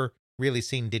never really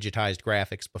seen digitized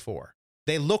graphics before,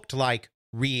 they looked like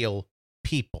real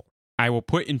people. I will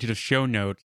put into the show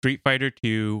notes Street Fighter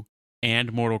II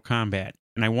and Mortal Kombat,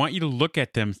 and I want you to look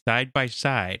at them side by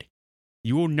side.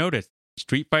 You will notice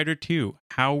Street Fighter II,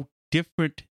 how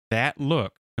different that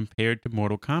look compared to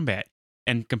Mortal Kombat.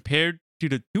 And compared to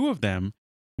the two of them,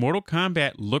 Mortal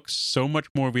Kombat looks so much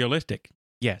more realistic.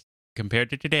 Yes,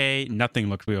 compared to today, nothing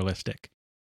looks realistic.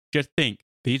 Just think,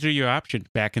 these are your options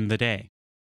back in the day.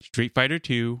 Street Fighter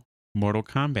II, Mortal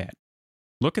Kombat.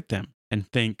 Look at them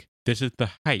and think, this is the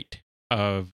height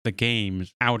of the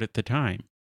games out at the time.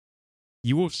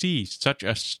 You will see such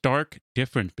a stark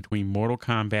difference between Mortal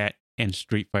Kombat and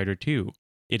Street Fighter II.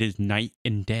 It is night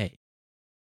and day.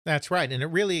 That's right. And it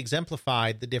really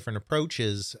exemplified the different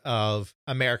approaches of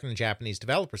American and Japanese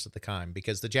developers at the time,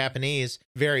 because the Japanese,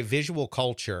 very visual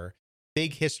culture,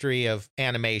 big history of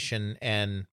animation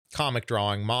and comic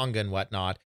drawing, manga and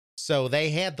whatnot. So they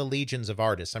had the legions of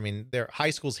artists. I mean, their high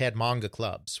schools had manga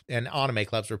clubs and anime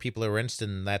clubs where people who were interested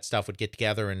in that stuff would get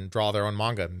together and draw their own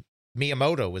manga.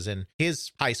 Miyamoto was in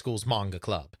his high school's manga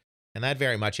club, and that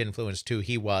very much influenced who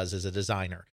he was as a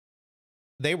designer.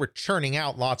 They were churning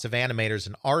out lots of animators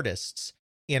and artists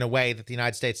in a way that the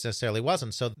United States necessarily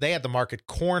wasn't. So they had the market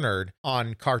cornered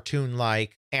on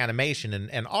cartoon-like animation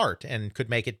and art, and could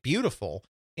make it beautiful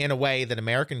in a way that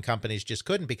American companies just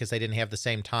couldn't, because they didn't have the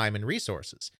same time and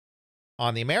resources.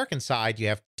 On the American side, you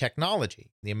have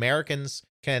technology. The Americans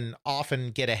can often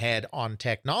get ahead on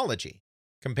technology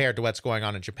compared to what's going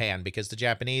on in Japan, because the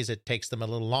Japanese, it takes them a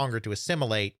little longer to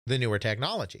assimilate the newer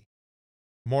technology.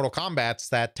 Mortal Kombat's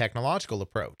that technological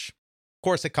approach. Of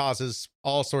course, it causes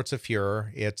all sorts of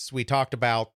furor. We talked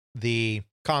about the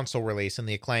console release in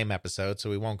the Acclaim episode, so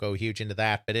we won't go huge into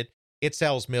that, but it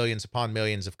sells millions upon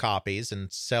millions of copies,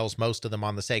 and sells most of them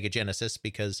on the Sega Genesis,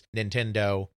 because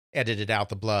Nintendo edited out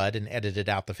the blood and edited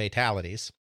out the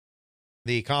fatalities.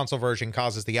 The console version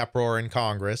causes the uproar in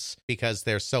Congress because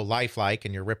they're so lifelike,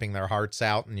 and you're ripping their hearts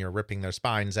out and you're ripping their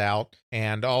spines out,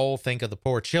 and think of the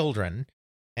poor children.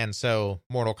 And so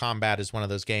Mortal Kombat is one of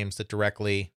those games that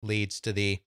directly leads to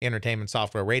the Entertainment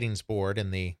Software Ratings Board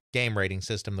and the game rating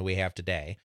system that we have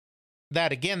today.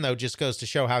 That again, though, just goes to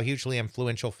show how hugely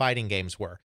influential fighting games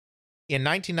were. In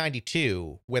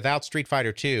 1992, without Street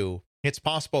Fighter II, it's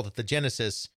possible that the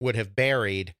Genesis would have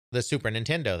buried the Super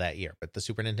Nintendo that year, but the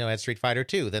Super Nintendo had Street Fighter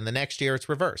II. Then the next year, it's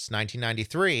reversed.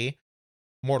 1993,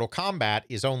 Mortal Kombat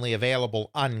is only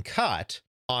available uncut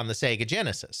on the Sega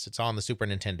Genesis. It's on the Super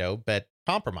Nintendo, but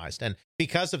compromised. And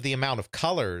because of the amount of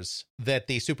colors that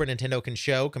the Super Nintendo can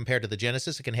show compared to the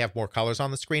Genesis, it can have more colors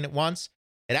on the screen at once.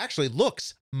 It actually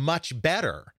looks much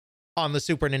better on the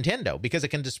Super Nintendo because it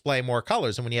can display more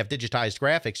colors. And when you have digitized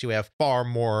graphics, you have far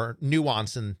more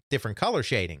nuance and different color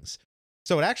shadings.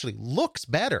 So it actually looks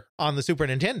better on the Super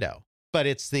Nintendo, but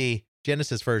it's the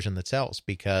Genesis version that sells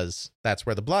because that's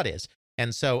where the blood is.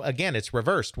 And so again, it's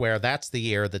reversed, where that's the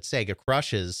year that Sega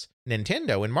crushes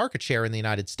Nintendo in market share in the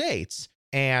United States.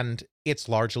 And it's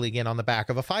largely, again, on the back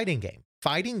of a fighting game.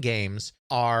 Fighting games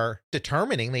are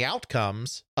determining the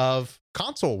outcomes of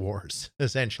console wars,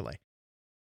 essentially.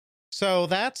 So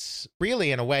that's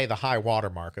really, in a way, the high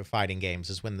watermark of fighting games,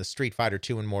 is when the Street Fighter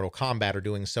II and Mortal Kombat are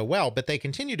doing so well, but they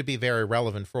continue to be very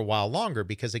relevant for a while longer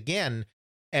because, again,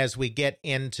 as we get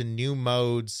into new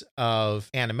modes of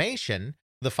animation,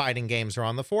 the fighting games are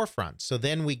on the forefront. So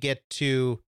then we get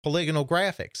to polygonal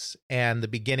graphics and the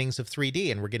beginnings of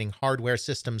 3D. And we're getting hardware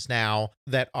systems now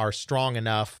that are strong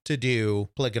enough to do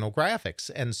polygonal graphics.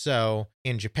 And so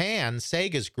in Japan,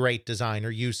 Sega's great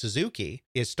designer, Yu Suzuki,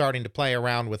 is starting to play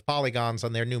around with polygons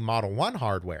on their new Model 1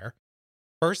 hardware.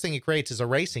 First thing he creates is a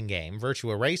racing game.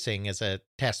 Virtua Racing is a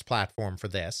test platform for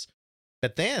this.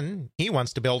 But then he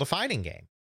wants to build a fighting game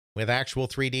with actual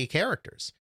 3D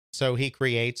characters. So he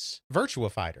creates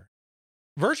Virtua Fighter.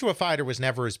 Virtua Fighter was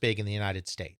never as big in the United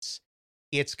States.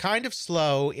 It's kind of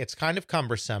slow, it's kind of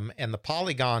cumbersome, and the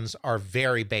polygons are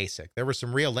very basic. There were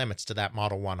some real limits to that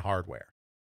Model 1 hardware.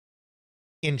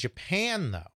 In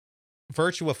Japan, though,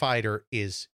 Virtua Fighter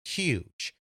is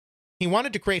huge. He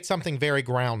wanted to create something very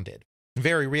grounded,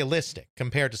 very realistic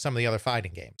compared to some of the other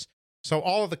fighting games. So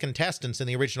all of the contestants in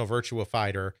the original Virtua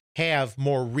Fighter have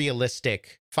more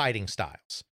realistic fighting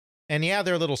styles. And yeah,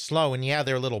 they're a little slow, and yeah,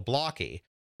 they're a little blocky,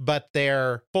 but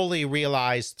they're fully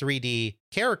realized 3D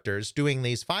characters doing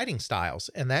these fighting styles,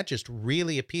 and that just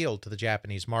really appealed to the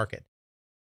Japanese market.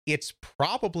 It's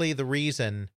probably the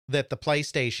reason that the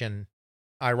PlayStation,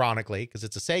 ironically, because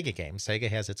it's a Sega game, Sega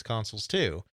has its consoles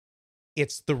too,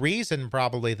 it's the reason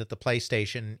probably that the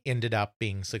PlayStation ended up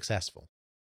being successful.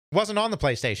 It wasn't on the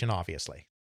PlayStation, obviously,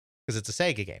 because it's a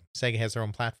Sega game. Sega has their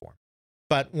own platform.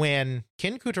 But when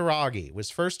Ken Kutaragi was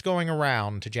first going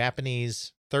around to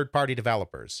Japanese third-party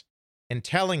developers and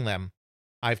telling them,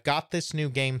 I've got this new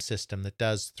game system that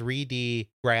does 3D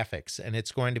graphics, and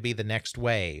it's going to be the next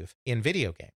wave in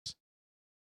video games,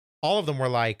 all of them were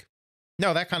like,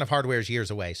 no, that kind of hardware is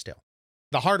years away still.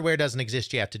 The hardware doesn't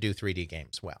exist yet to do 3D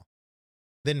games well.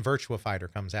 Then Virtua Fighter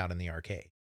comes out in the arcade.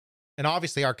 And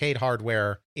obviously, arcade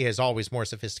hardware is always more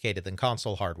sophisticated than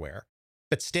console hardware.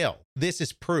 But still, this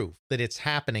is proof that it's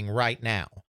happening right now.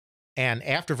 And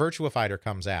after Virtua Fighter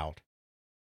comes out,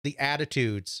 the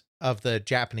attitudes of the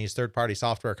Japanese third-party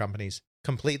software companies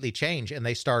completely change, and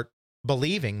they start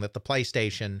believing that the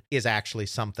PlayStation is actually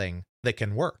something that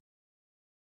can work.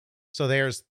 So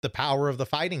there's the power of the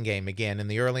fighting game again in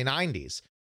the early 90s.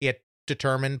 It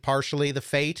determined partially the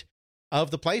fate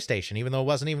of the PlayStation, even though it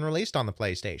wasn't even released on the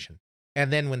PlayStation.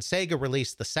 And then when Sega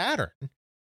released the Saturn,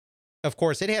 of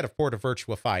course, it had a port of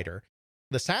Virtua Fighter.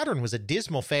 The Saturn was a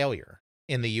dismal failure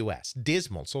in the US.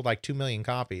 Dismal. Sold like 2 million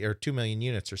copies or 2 million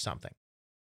units or something.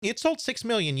 It sold 6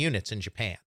 million units in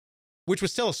Japan, which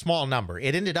was still a small number.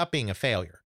 It ended up being a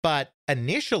failure. But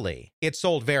initially, it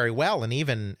sold very well and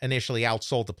even initially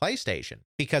outsold the PlayStation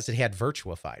because it had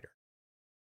Virtua Fighter.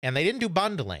 And they didn't do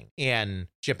bundling in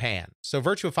Japan. So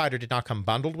Virtua Fighter did not come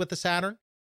bundled with the Saturn,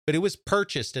 but it was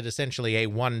purchased at essentially a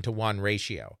 1-to-1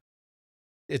 ratio.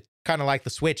 It's kind of like the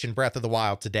Switch in Breath of the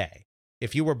Wild today.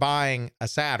 If you were buying a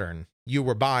Saturn, you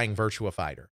were buying Virtua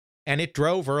Fighter. And it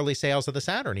drove early sales of the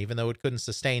Saturn, even though it couldn't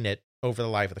sustain it over the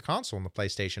life of the console, and the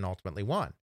PlayStation ultimately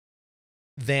won.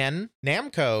 Then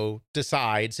Namco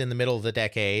decides in the middle of the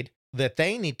decade that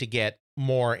they need to get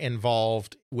more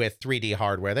involved with 3D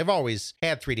hardware. They've always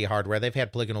had 3D hardware. They've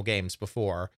had polygonal games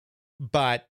before,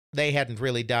 but they hadn't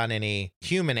really done any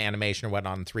human animation or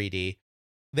whatnot in 3D.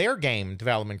 Their game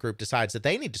development group decides that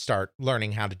they need to start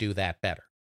learning how to do that better.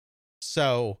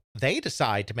 So they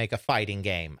decide to make a fighting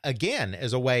game, again,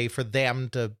 as a way for them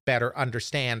to better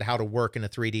understand how to work in a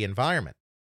 3D environment.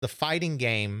 The fighting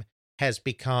game has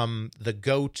become the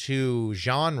go-to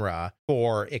genre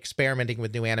for experimenting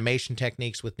with new animation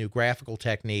techniques, with new graphical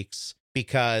techniques,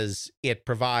 because it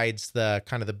provides the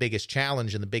kind of the biggest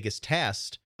challenge and the biggest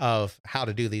test of how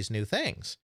to do these new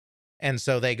things. And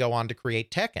so they go on to create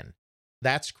Tekken.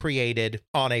 That's created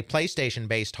on a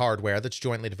PlayStation-based hardware that's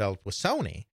jointly developed with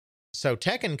Sony. So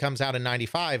Tekken comes out in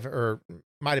 95, or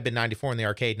might have been 94 in the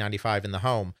arcade, 95 in the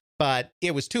home. But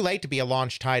it was too late to be a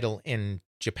launch title in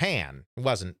Japan. It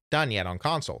wasn't done yet on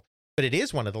console. But it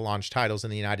is one of the launch titles in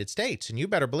the United States. And you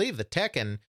better believe that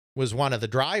Tekken was one of the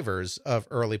drivers of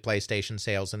early PlayStation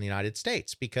sales in the United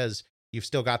States, because you've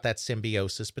still got that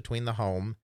symbiosis between the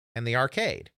home and the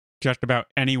arcade. Just about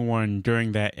anyone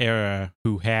during that era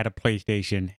who had a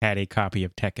PlayStation had a copy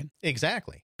of Tekken.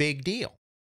 Exactly. Big deal.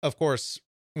 Of course,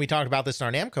 we talked about this in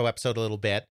our Namco episode a little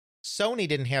bit. Sony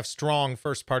didn't have strong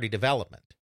first-party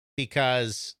development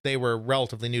because they were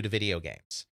relatively new to video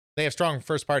games. They have strong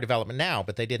first-party development now,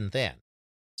 but they didn't then.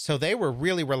 So they were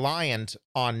really reliant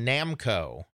on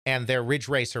Namco and their Ridge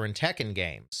Racer and Tekken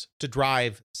games to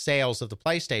drive sales of the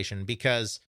PlayStation,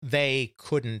 because they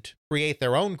couldn't create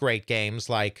their own great games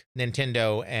like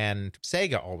Nintendo and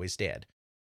Sega always did.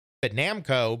 But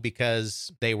Namco,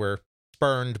 because they were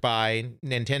spurned by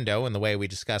Nintendo in the way we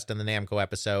discussed in the Namco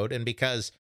episode, and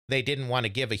because they didn't want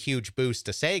to give a huge boost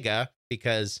to Sega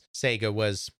because Sega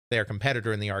was their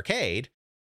competitor in the arcade,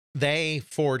 They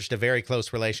forged a very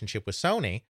close relationship with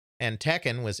Sony, and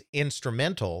Tekken was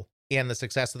instrumental in the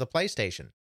success of the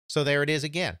PlayStation. So there it is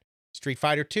again. Street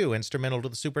Fighter II, instrumental to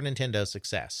the Super Nintendo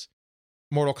success.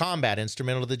 Mortal Kombat,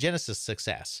 instrumental to the Genesis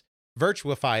success.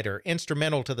 Virtua Fighter,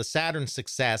 instrumental to the Saturn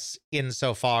success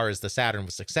insofar as the Saturn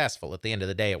was successful. At the end of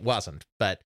the day, it wasn't.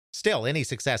 But still, any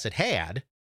success it had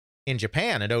in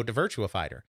Japan, it owed to Virtua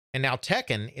Fighter. And now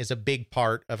Tekken is a big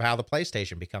part of how the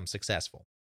PlayStation becomes successful.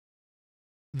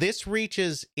 This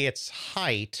reaches its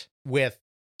height with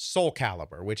Soul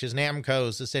Calibur, which is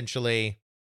Namco's essentially,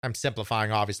 I'm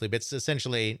simplifying obviously, but it's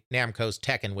essentially Namco's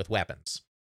Tekken with weapons.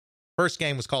 First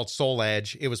game was called Soul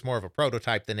Edge. It was more of a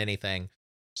prototype than anything.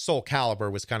 Soul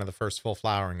Calibur was kind of the first full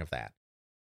flowering of that.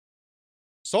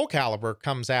 Soul Calibur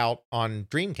comes out on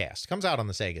Dreamcast, comes out on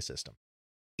the Sega system.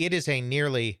 It is a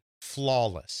nearly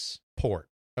flawless port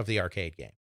of the arcade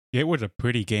game. It was a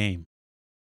pretty game.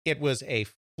 It was a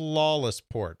flawless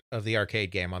port of the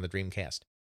arcade game on the Dreamcast.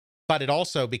 But it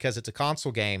also, because it's a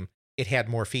console game, it had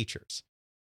more features.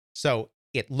 So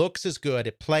it looks as good,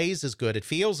 it plays as good, it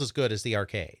feels as good as the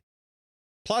arcade.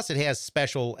 Plus, it has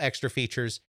special extra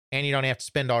features, and you don't have to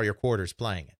spend all your quarters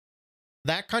playing it.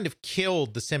 That kind of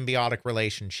killed the symbiotic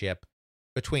relationship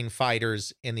between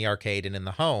fighters in the arcade and in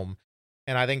the home.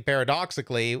 And I think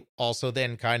paradoxically also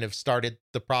then kind of started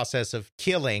the process of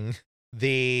killing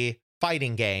the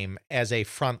fighting game as a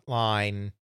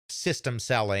frontline system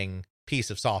selling piece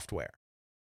of software.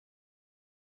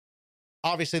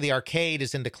 Obviously, the arcade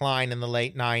is in decline in the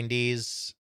late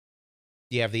 90s.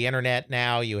 You have the internet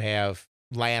now, you have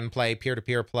LAN play,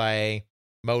 peer-to-peer play,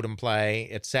 modem play,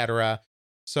 etc.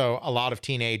 So a lot of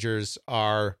teenagers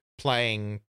are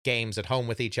playing games at home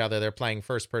with each other. They're playing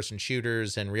first-person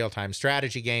shooters and real-time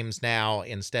strategy games now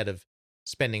instead of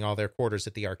spending all their quarters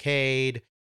at the arcade.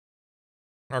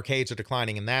 Arcades are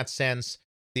declining in that sense.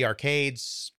 The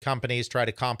arcades companies try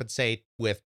to compensate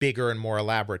with bigger and more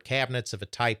elaborate cabinets of a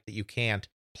type that you can't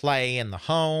play in the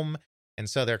home. And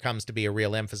so there comes to be a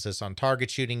real emphasis on target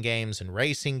shooting games and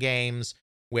racing games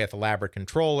with elaborate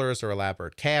controllers or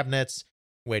elaborate cabinets,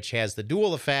 which has the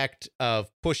dual effect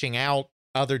of pushing out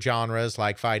other genres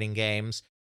like fighting games,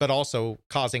 but also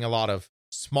causing a lot of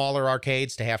smaller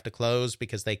arcades to have to close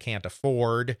because they can't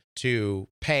afford to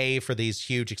pay for these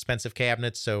huge expensive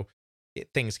cabinets. So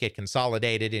things get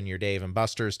consolidated in your Dave and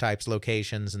Buster's types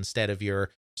locations instead of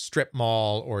your strip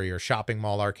mall or your shopping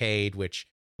mall arcade, which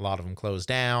a lot of them close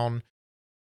down.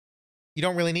 You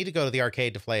don't really need to go to the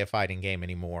arcade to play a fighting game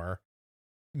anymore.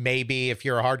 Maybe if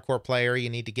you're a hardcore player, you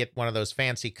need to get one of those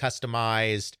fancy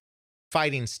customized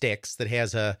fighting sticks that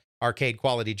has a arcade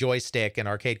quality joystick and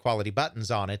arcade quality buttons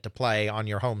on it to play on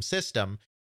your home system.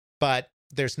 But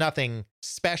there's nothing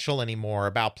special anymore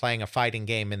about playing a fighting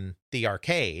game in the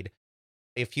arcade.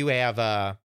 If you have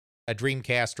a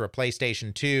Dreamcast or a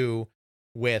PlayStation 2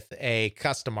 with a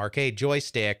custom arcade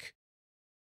joystick,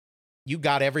 you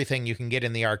got everything you can get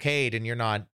in the arcade and you're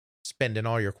not spending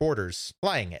all your quarters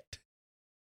playing it.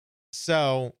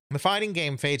 So the fighting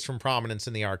game fades from prominence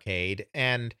in the arcade,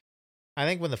 and I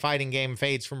think when the fighting game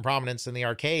fades from prominence in the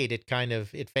arcade,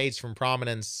 it fades from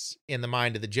prominence in the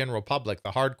mind of the general public.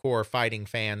 The hardcore fighting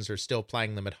fans are still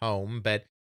playing them at home, but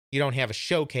you don't have a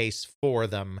showcase for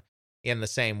them in the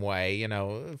same way. You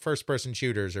know, first-person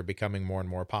shooters are becoming more and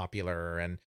more popular,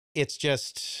 and it's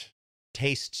just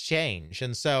tastes change.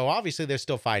 And so obviously there's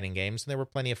still fighting games, and there were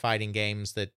plenty of fighting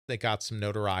games that got some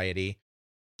notoriety.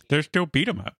 There's still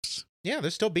beat-em-ups. Yeah,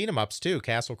 there's still beat-em-ups too.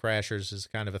 Castle Crashers is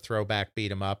kind of a throwback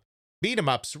beat-em-up.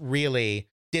 Beat-em-ups really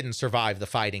didn't survive the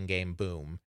fighting game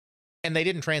boom, and they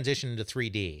didn't transition into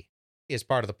 3D is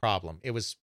part of the problem. It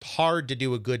was hard to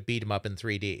do a good beat-em-up in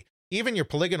 3D. Even your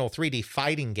polygonal 3D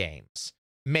fighting games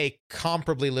make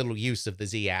comparably little use of the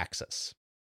Z-axis.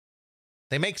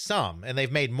 They make some, and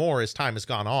they've made more as time has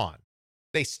gone on.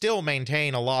 They still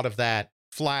maintain a lot of that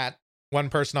flat, one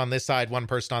person on this side, one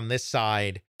person on this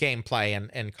side gameplay,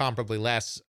 and comparably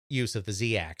less use of the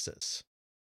Z-axis.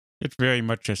 It's very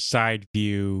much a side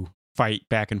view fight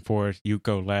back and forth. You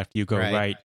go left, you go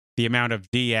right. The amount of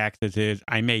Z-axis is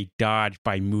I may dodge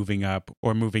by moving up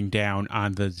or moving down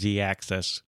on the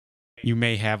Z-axis. You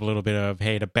may have a little bit of,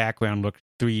 hey, the background looks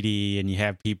 3D and you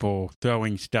have people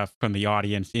throwing stuff from the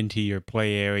audience into your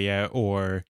play area,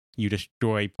 or you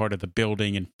destroy part of the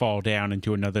building and fall down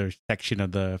into another section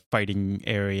of the fighting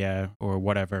area or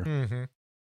whatever. Mm-hmm.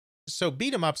 So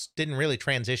beat-em-ups didn't really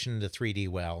transition to 3D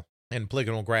well and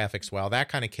polygonal graphics well. That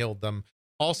kind of killed them.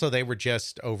 Also, they were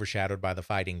just overshadowed by the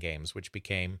fighting games, which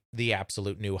became the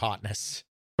absolute new hotness.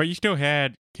 But you still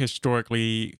had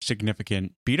historically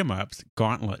significant beat-em-ups.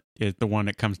 Gauntlet is the one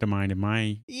that comes to mind in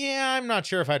my... Yeah, I'm not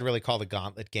sure if I'd really call the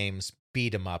Gauntlet games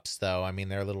beat 'em ups, though. I mean,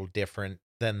 they're a little different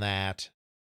than that.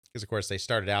 Because, of course, they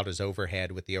started out as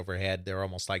Overhead. With the Overhead, they're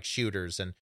almost like shooters.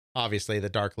 And obviously, the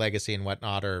Dark Legacy and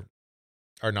whatnot are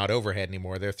not Overhead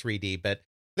anymore. They're 3D, but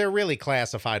they're really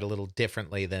classified a little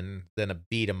differently than a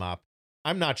beat 'em up.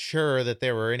 I'm not sure that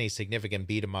there were any significant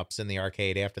beat 'em ups in the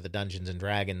arcade after the Dungeons and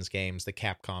Dragons games that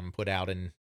Capcom put out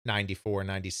in 94,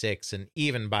 96. And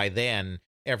even by then,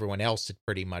 everyone else had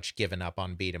pretty much given up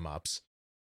on beat 'em ups.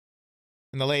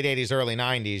 In the late 80s, early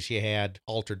 90s, you had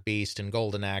Altered Beast and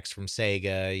Golden Axe from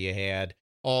Sega. You had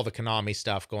all the Konami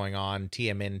stuff going on,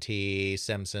 TMNT,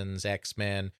 Simpsons,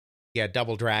 X-Men. You had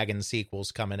Double Dragon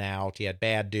sequels coming out. You had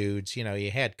Bad Dudes. You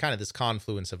had kind of this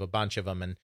confluence of a bunch of them.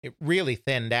 And it really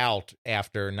thinned out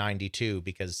after 92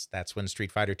 because that's when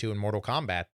Street Fighter II and Mortal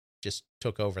Kombat just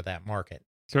took over that market.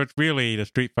 So it's really the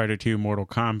Street Fighter II Mortal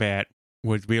Kombat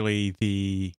was really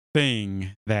the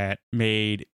thing that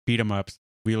made beat-em-ups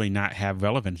really not have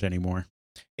relevance anymore.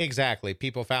 Exactly.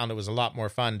 People found it was a lot more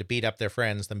fun to beat up their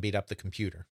friends than beat up the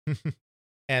computer.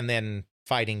 And then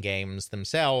fighting games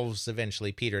themselves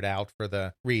eventually petered out for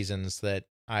the reasons that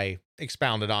I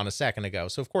expounded on a second ago.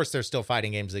 So, of course, there's still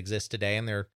fighting games that exist today, and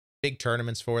there are big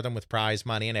tournaments for them with prize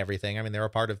money and everything. I mean, they're a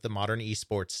part of the modern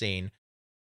esports scene.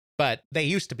 But they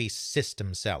used to be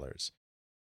system sellers.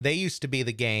 They used to be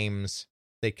the games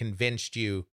that convinced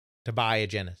you to buy a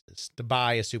Genesis, to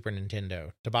buy a Super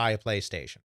Nintendo, to buy a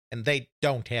PlayStation. And they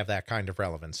don't have that kind of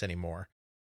relevance anymore.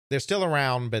 They're still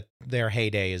around, but their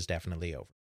heyday is definitely over.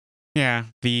 Yeah,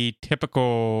 the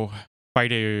typical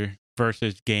fighter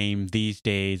versus game these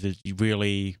days is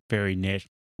really very niche.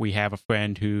 We have a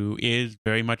friend who is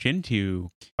very much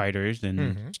into fighters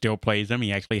and still plays them.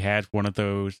 He actually has one of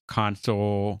those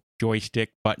console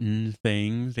joystick button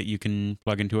things that you can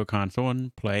plug into a console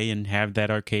and play and have that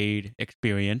arcade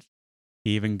experience.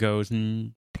 He even goes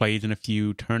and plays in a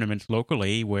few tournaments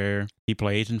locally where he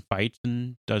plays and fights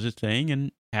and does his thing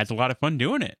and has a lot of fun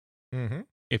doing it. Mm-hmm.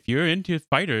 If you're into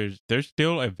fighters, there's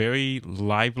still a very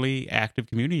lively, active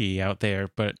community out there.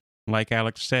 But like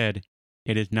Alex said,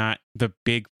 it is not the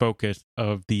big focus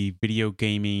of the video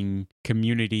gaming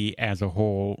community as a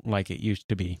whole like it used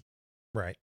to be.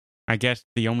 Right. I guess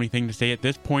the only thing to say at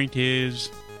this point is,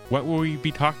 what will we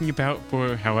be talking about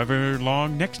for however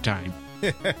long next time?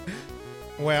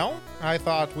 Well, I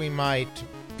thought we might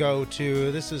go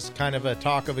to, this is kind of a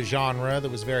talk of a genre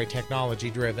that was very technology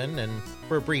driven and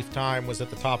for a brief time was at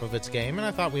the top of its game, and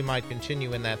I thought we might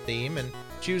continue in that theme and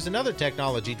choose another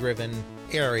technology driven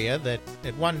area that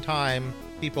at one time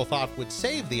people thought would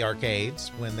save the arcades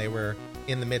when they were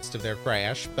in the midst of their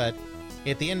crash, but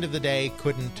at the end of the day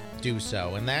couldn't do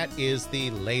so, and that is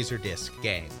the Laserdisc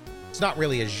game. It's not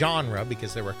really a genre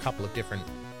because there were a couple of different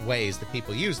ways that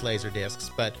people used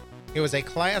Laserdiscs, but it was a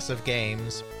class of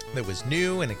games that was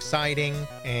new and exciting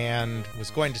and was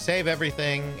going to save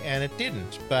everything, and it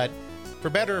didn't. But for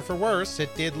better or for worse,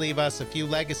 it did leave us a few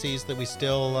legacies that we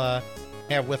still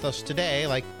have with us today,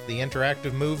 like the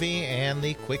interactive movie and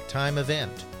the QuickTime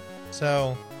event.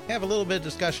 So, have a little bit of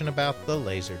discussion about the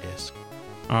Laserdisc.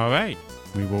 All right,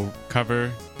 we will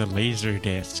cover the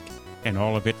Laserdisc and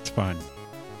all of its fun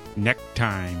next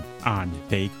time on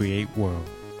They Create World.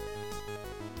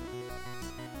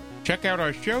 Check out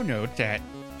our show notes at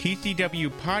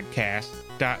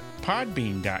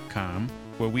tcwpodcast.podbean.com,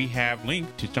 where we have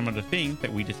links to some of the things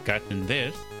that we discussed in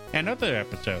this and other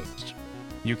episodes.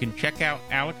 You can check out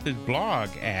Alex's blog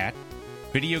at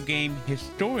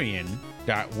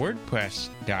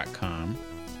videogamehistorian.wordpress.com,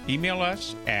 email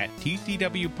us at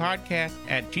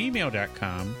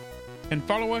tcwpodcast@gmail.com, and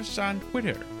follow us on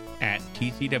Twitter at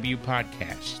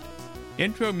tcwpodcast.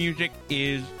 Intro music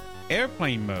is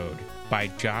Airplane Mode by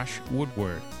Josh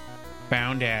Woodward,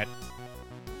 found at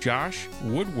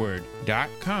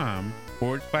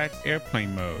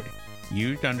joshwoodward.com/airplane mode,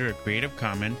 used under a Creative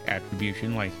Commons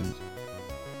Attribution License.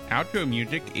 Outro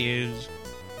music is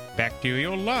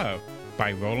Bacterial Love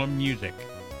by Roland Music,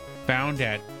 found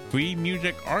at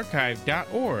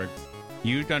freemusicarchive.org,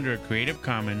 used under a Creative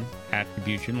Commons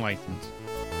Attribution License.